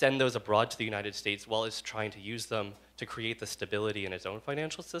send those abroad to the United States while it's trying to use them to create the stability in its own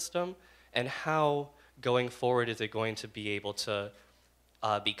financial system? And how, going forward, is it going to be able to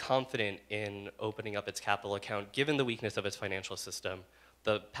be confident in opening up its capital account, given the weakness of its financial system,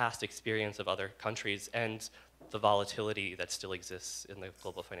 the past experience of other countries, and the volatility that still exists in the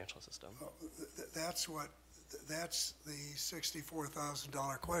global financial system? Well, that's the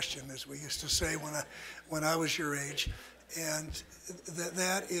 $64,000 question, as we used to say when I was your age, and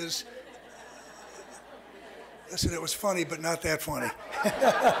that is. Listen, it was funny, but not that funny.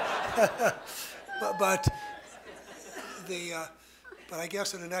 but I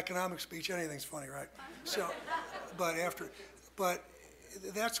guess in an economic speech, anything's funny, right? So, but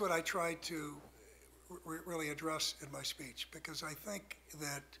that's what I tried to really address in my speech, because I think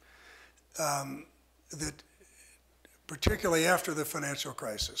that that particularly after the financial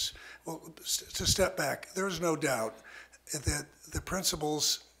crisis, well, to step back, there's no doubt that the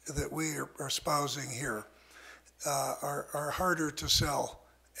principles that we are espousing here are harder to sell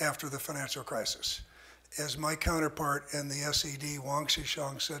after the financial crisis. As my counterpart in the SED, Wang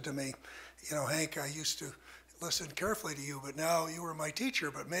Xishang, said to me, you know, Hank, I used to listen carefully to you, but now you were my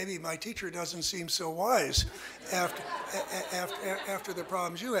teacher, but maybe my teacher doesn't seem so wise after the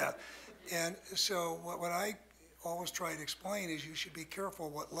problems you have. And so what I always try to explain is you should be careful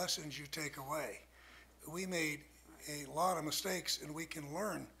what lessons you take away. We made a lot of mistakes, and we can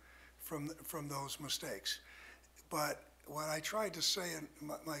learn from those mistakes. But what I tried to say in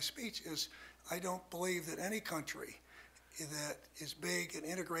my speech is I don't believe that any country that is big and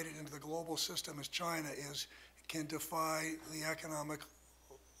integrated into the global system as China is can defy the economic,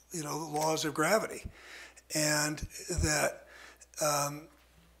 you know, laws of gravity, and that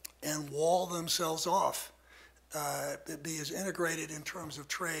and wall themselves off, be as integrated in terms of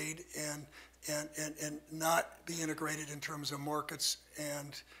trade and not be integrated in terms of markets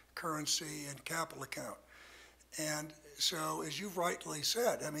and currency and capital account. And so, as you've rightly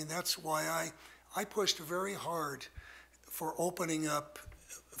said, I mean, that's why I pushed very hard for opening up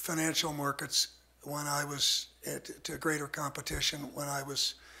financial markets when I was to greater competition when I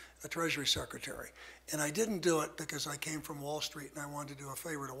was a Treasury Secretary. And I didn't do it because I came from Wall Street and I wanted to do a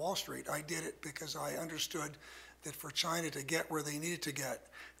favor to Wall Street. I did it because I understood that for China to get where they needed to get,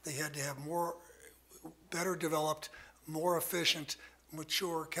 they had to have better developed, more efficient,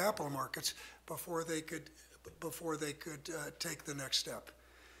 mature capital markets before they could take the next step.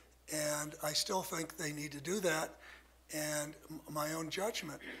 And I still think they need to do that. And my own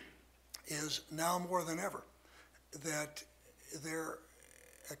judgment is now more than ever that their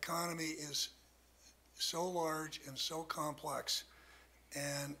economy is so large and so complex,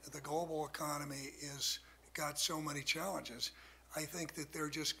 and the global economy is got so many challenges. I think that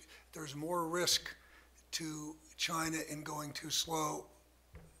there's more risk to China in going too slow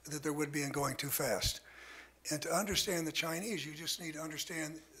than there would be in going too fast. And to understand the Chinese, you just need to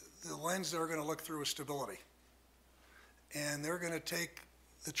understand the lens they're going to look through is stability. And they're going to take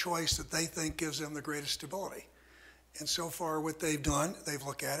the choice that they think gives them the greatest stability. And so far, what they've done, they've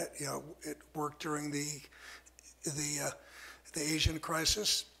looked at it. You know, it worked during the Asian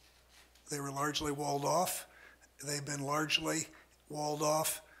crisis. They were largely walled off. They've been largely walled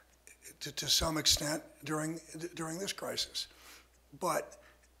off to some extent during this crisis. But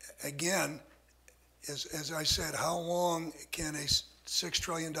again, as I said, how long can a $6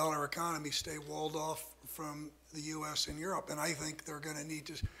 trillion economy stay walled off from the U.S. and Europe? And I think they're going to need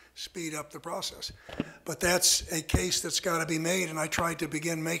to speed up the process. But that's a case that's got to be made, and I tried to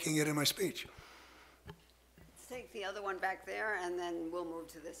begin making it in my speech. Let's take the other one back there, and then we'll move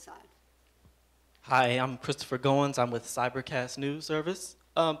to this side. Hi, I'm Christopher Goins. I'm with Cybercast News Service.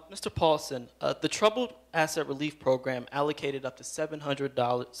 Mr. Paulson, the Troubled Asset Relief Program allocated up to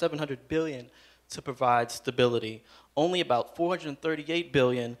 $700 billion to provide stability. Only about $438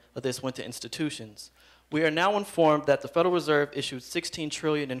 billion of this went to institutions. We are now informed that the Federal Reserve issued $16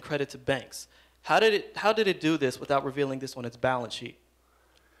 trillion in credit to banks. How did it do this without revealing this on its balance sheet?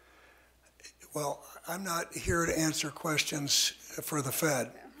 Well, I'm not here to answer questions for the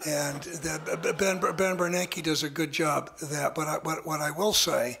Fed, and Ben Bernanke does a good job of that. But what I will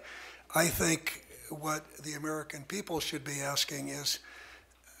say, I think what the American people should be asking is,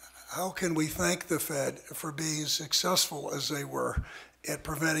 how can we thank the Fed for being as successful as they were at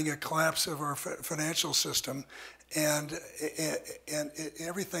preventing a collapse of our financial system? And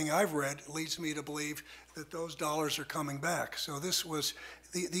everything I've read leads me to believe that those dollars are coming back. So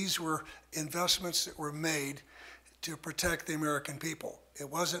these were investments that were made to protect the American people. It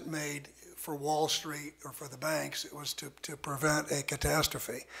wasn't made for Wall Street or for the banks. It was to prevent a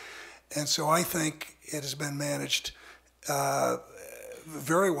catastrophe. And so I think it has been managed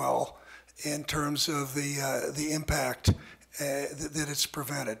very well in terms of the impact that it's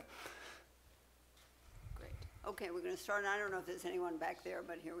prevented. Great. Okay, we're going to start. I don't know if there's anyone back there,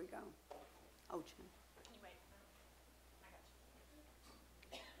 but here we go. Oh, Jim.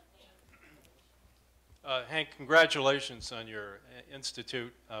 Hank, congratulations on your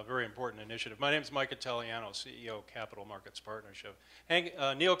institute, very important initiative. My name is Mike Italiano, CEO of Capital Markets Partnership. Hank,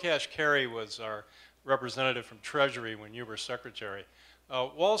 Neil Cash Carey was our representative from Treasury when you were secretary.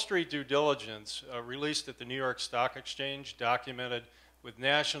 Wall Street due diligence released at the New York Stock Exchange documented with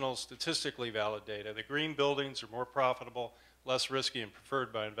national statistically valid data that green buildings are more profitable, less risky, and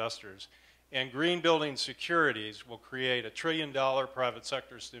preferred by investors. And green building securities will create $1 trillion private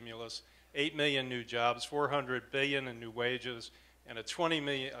sector stimulus, 8 million new jobs, 400 billion in new wages, and a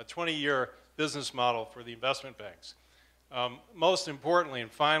 20-year business model for the investment banks. Most importantly,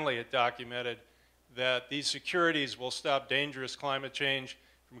 and finally, it documented that these securities will stop dangerous climate change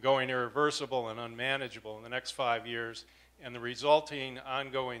from going irreversible and unmanageable in the next 5 years, and the resulting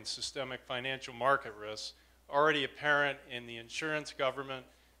ongoing systemic financial market risks already apparent in the insurance, government,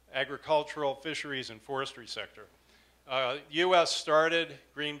 agricultural, fisheries, and forestry sector. U.S. started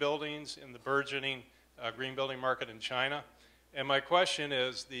green buildings in the burgeoning green building market in China. And my question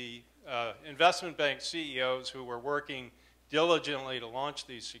is, the investment bank CEOs who were working diligently to launch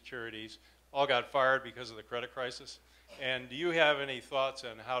these securities all got fired because of the credit crisis. And do you have any thoughts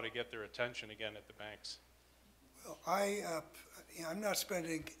on how to get their attention again at the banks? Well, I'm not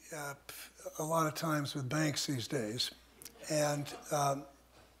spending a lot of times with banks these days, and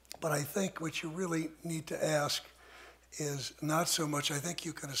but I think what you really need to ask is not so much. I think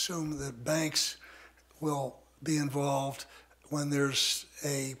you can assume that banks will be involved when there's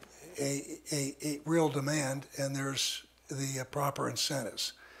a real demand and there's the proper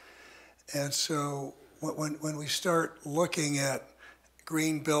incentives. And so when we start looking at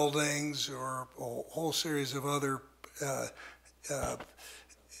green buildings or a whole series of other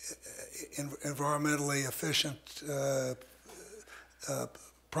environmentally efficient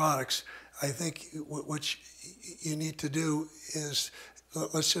products, I think what you need to do is,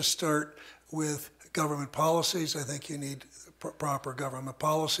 let's just start with government policies. I think you need proper government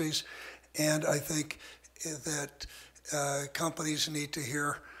policies. And I think that companies need to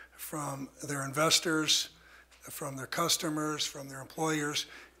hear from their investors, from their customers, from their employers.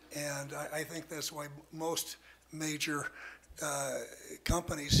 And I think that's why most major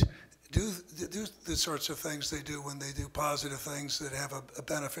companies do the sorts of things they do when they do positive things that have a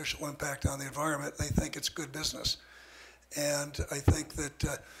beneficial impact on the environment. They think it's good business. And I think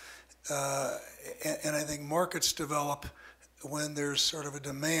that, and I think markets develop when there's sort of a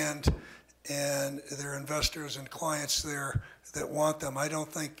demand and there are investors and clients there that want them. I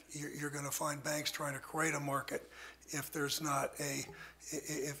don't think you're going to find banks trying to create a market if there's not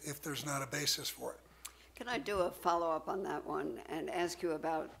if there's not a basis for it. Can I do a follow-up on that one and ask you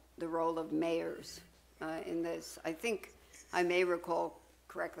about the role of mayors in this? I think I may recall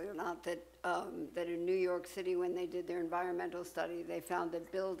correctly or not that that in New York City, when they did their environmental study, they found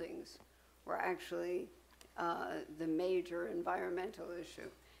that buildings were actually the major environmental issue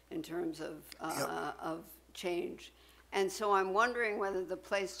in terms of change. And so I'm wondering whether the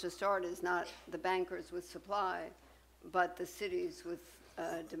place to start is not the bankers with supply, but the cities with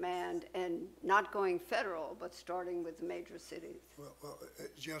demand, and not going federal, but starting with the major cities. Well,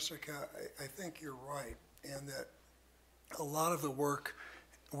 Jessica, I think you're right, and that a lot of the work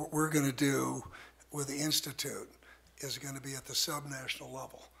we're going to do with the Institute is going to be at the subnational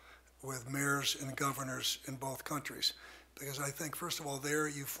level with mayors and governors in both countries. Because I think, first of all, there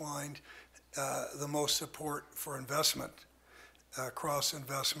you find the most support for investment,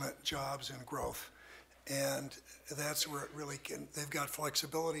 cross-investment, jobs, and growth. And that's where it really can, they've got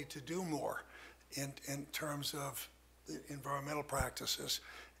flexibility to do more in terms of environmental practices.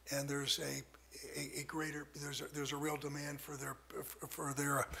 And there's a greater, there's a real demand for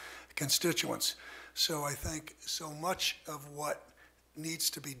their constituents. So I think so much of what needs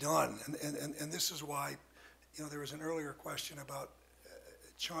to be done, and this is why, you know, there was an earlier question about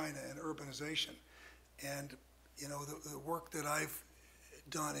China and urbanization. And, you know, the work that I've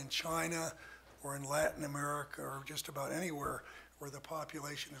done in China or in Latin America or just about anywhere where the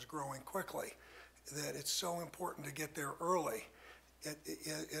population is growing quickly, that it's so important to get there early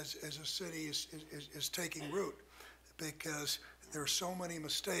as a city is taking root, because there are so many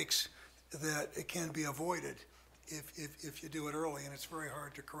mistakes that it can be avoided if you do it early, and it's very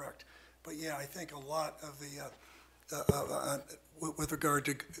hard to correct. But yeah, I think a lot of the with regard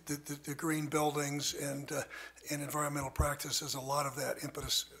to the green buildings and environmental practices, a lot of that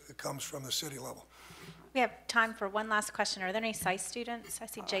impetus comes from the city level. We have time for one last question. Are there any SAIS students? I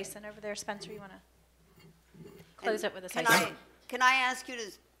see Jason over there. Spencer, you want to close it with a SAIS student? Can I ask you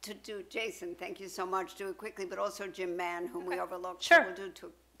to do, Jason, thank you so much, do it quickly, but also Jim Mann, whom we overlooked. Sure. So we'll do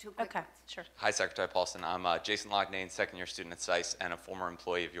two quick Okay, ones. sure. Hi, Secretary Paulson. I'm Jason Lognane, second-year student at SAIS and a former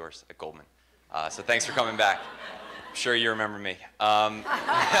employee of yours at Goldman. So thanks for coming back. I'm sure you remember me. I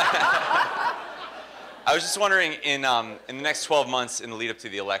was just wondering, in the next 12 months in the lead-up to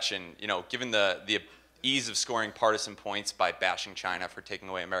the election, you know, given the ease of scoring partisan points by bashing China for taking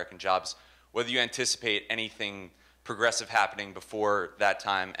away American jobs, whether you anticipate anything progressive happening before that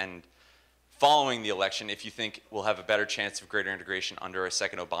time, and following the election, if you think we'll have a better chance of greater integration under a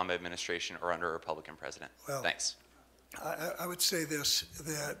second Obama administration or under a Republican president. Well, thanks. I would say this,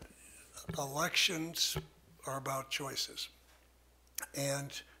 that elections are about choices.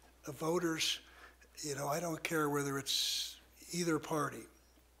 And the voters, you know, I don't care whether it's either party,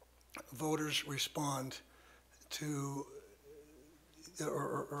 voters respond to,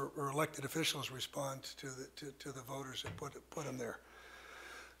 or elected officials respond to the voters that put them there.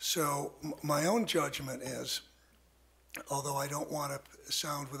 So my own judgment is, although I don't want to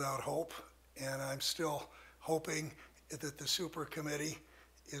sound without hope, and I'm still hoping that the super committee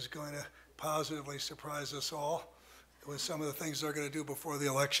is going to positively surprise us all with some of the things they're going to do before the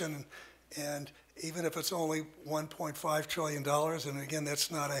election. And even if it's only $1.5 trillion, and again, that's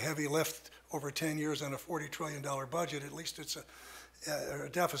not a heavy lift over 10 years on a $40 trillion budget, at least it's a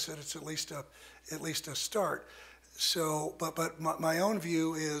deficit, it's at least a start. So, but my own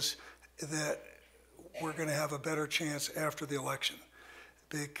view is that we're going to have a better chance after the election,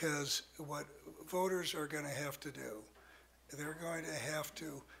 because what voters are going to have to do, they're going to have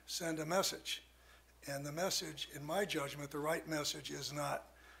to send a message. And the message, in my judgment, the right message is not,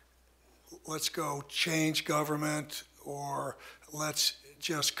 let's go change government or let's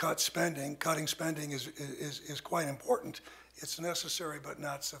just cut spending. Cutting spending is quite important. It's necessary but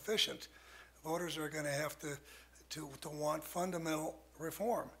not sufficient. Voters are going to have to want fundamental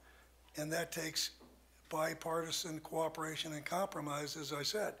reform. And that takes bipartisan cooperation and compromise, as I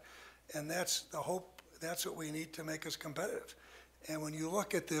said. And that's the hope, that's what we need to make us competitive. And when you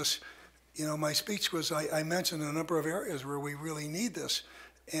look at this, you know, my speech was, I mentioned a number of areas where we really need this.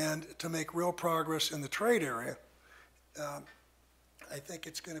 And to make real progress in the trade area, I think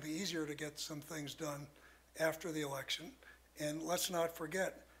it's going to be easier to get some things done after the election. And let's not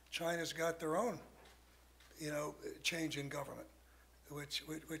forget, China's got their own, you know, change in government, which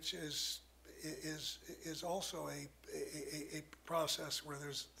is also a process where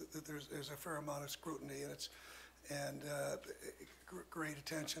there's a fair amount of scrutiny, and great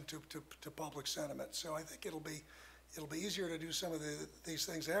attention to public sentiment. So I think it'll be easier to do some of these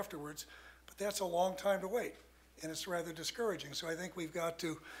things afterwards, but that's a long time to wait, and it's rather discouraging. So I think we've got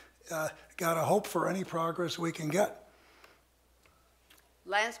to hope for any progress we can get.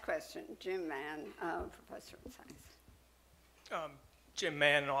 Last question, Jim Mann, professor at SAIS. Jim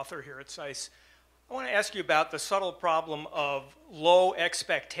Mann, an author here at SAIS. I want to ask you about the subtle problem of low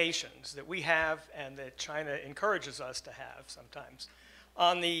expectations that we have and that China encourages us to have sometimes.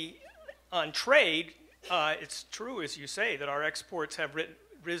 On trade, it's true, as you say, that our exports have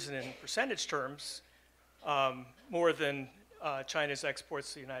risen in percentage terms more than China's exports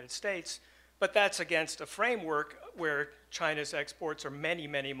to the United States, but that's against a framework where China's exports are many,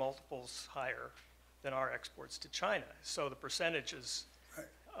 many multiples higher than our exports to China. So the percentages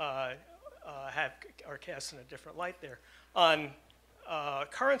are cast in a different light there. On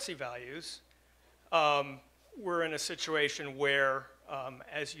currency values, we're in a situation where,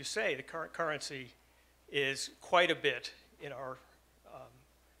 as you say, the current currency is quite a bit, in our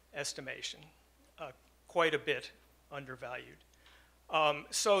estimation, quite a bit undervalued.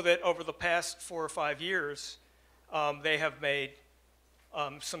 So that over the past 4 or 5 years, they have made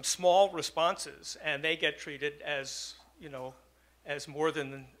some small responses, and they get treated as, you know, as more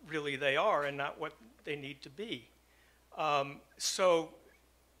than really they are and not what they need to be. So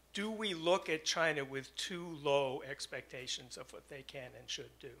do we look at China with too low expectations of what they can and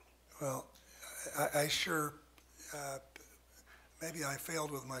should do? Well, I sure, maybe I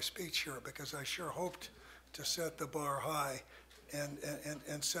failed with my speech here, because I sure hoped to set the bar high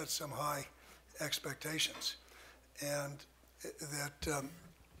and set some high expectations. And that,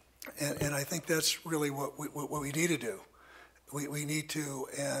 and I think that's really what we need to do. We need to,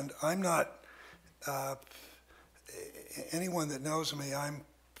 and I'm not, anyone that knows me, I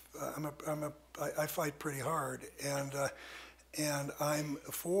fight pretty hard, and I'm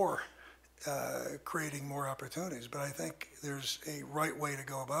for creating more opportunities, but I think there's a right way to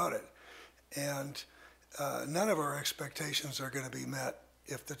go about it. And none of our expectations are going to be met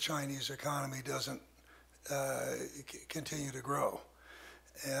if the Chinese economy doesn't continue to grow.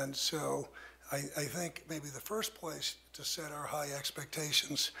 And so I think maybe the first place to set our high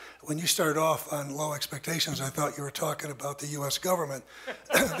expectations, when you started off on low expectations, I thought you were talking about the U.S. government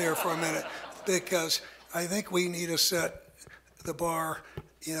there for a minute, because I think we need to set the bar,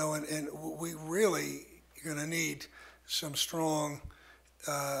 you know, and we really are going to need some strong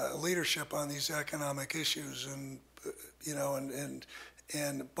leadership on these economic issues, and you know,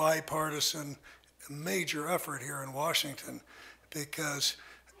 and bipartisan major effort here in Washington, because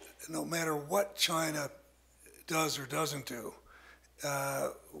no matter what China does or doesn't do,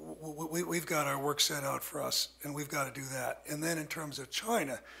 we've got our work set out for us, and we've got to do that. And then in terms of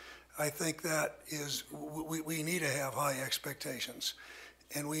China, I think that is, we need to have high expectations,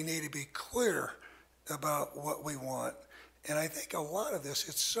 and we need to be clear about what we want. And I think a lot of this,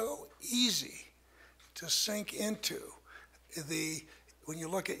 it's so easy to sink into when you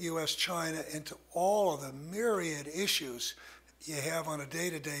look at U.S.-China, into all of the myriad issues you have on a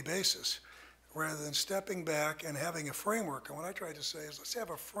day-to-day basis, rather than stepping back and having a framework. And what I tried to say is, let's have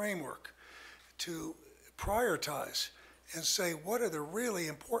a framework to prioritize and say, what are the really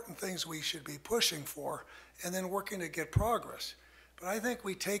important things we should be pushing for, and then working to get progress. But I think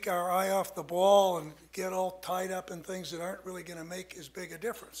we take our eye off the ball and get all tied up in things that aren't really going to make as big a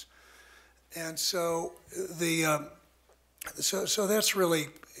difference. And so so that's really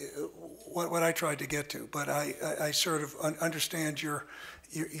what I tried to get to. But I sort of understand your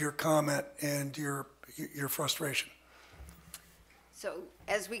comment and your frustration. So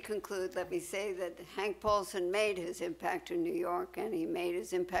as we conclude, let me say that Hank Paulson made his impact in New York, and he made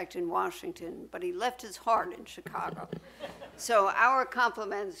his impact in Washington, but he left his heart in Chicago. So our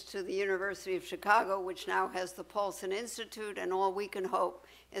compliments to the University of Chicago, which now has the Paulson Institute, and all we can hope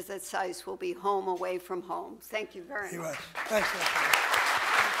is that SAIS will be home away from home. Thank you very much. Thanks.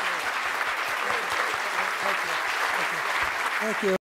 Thank you.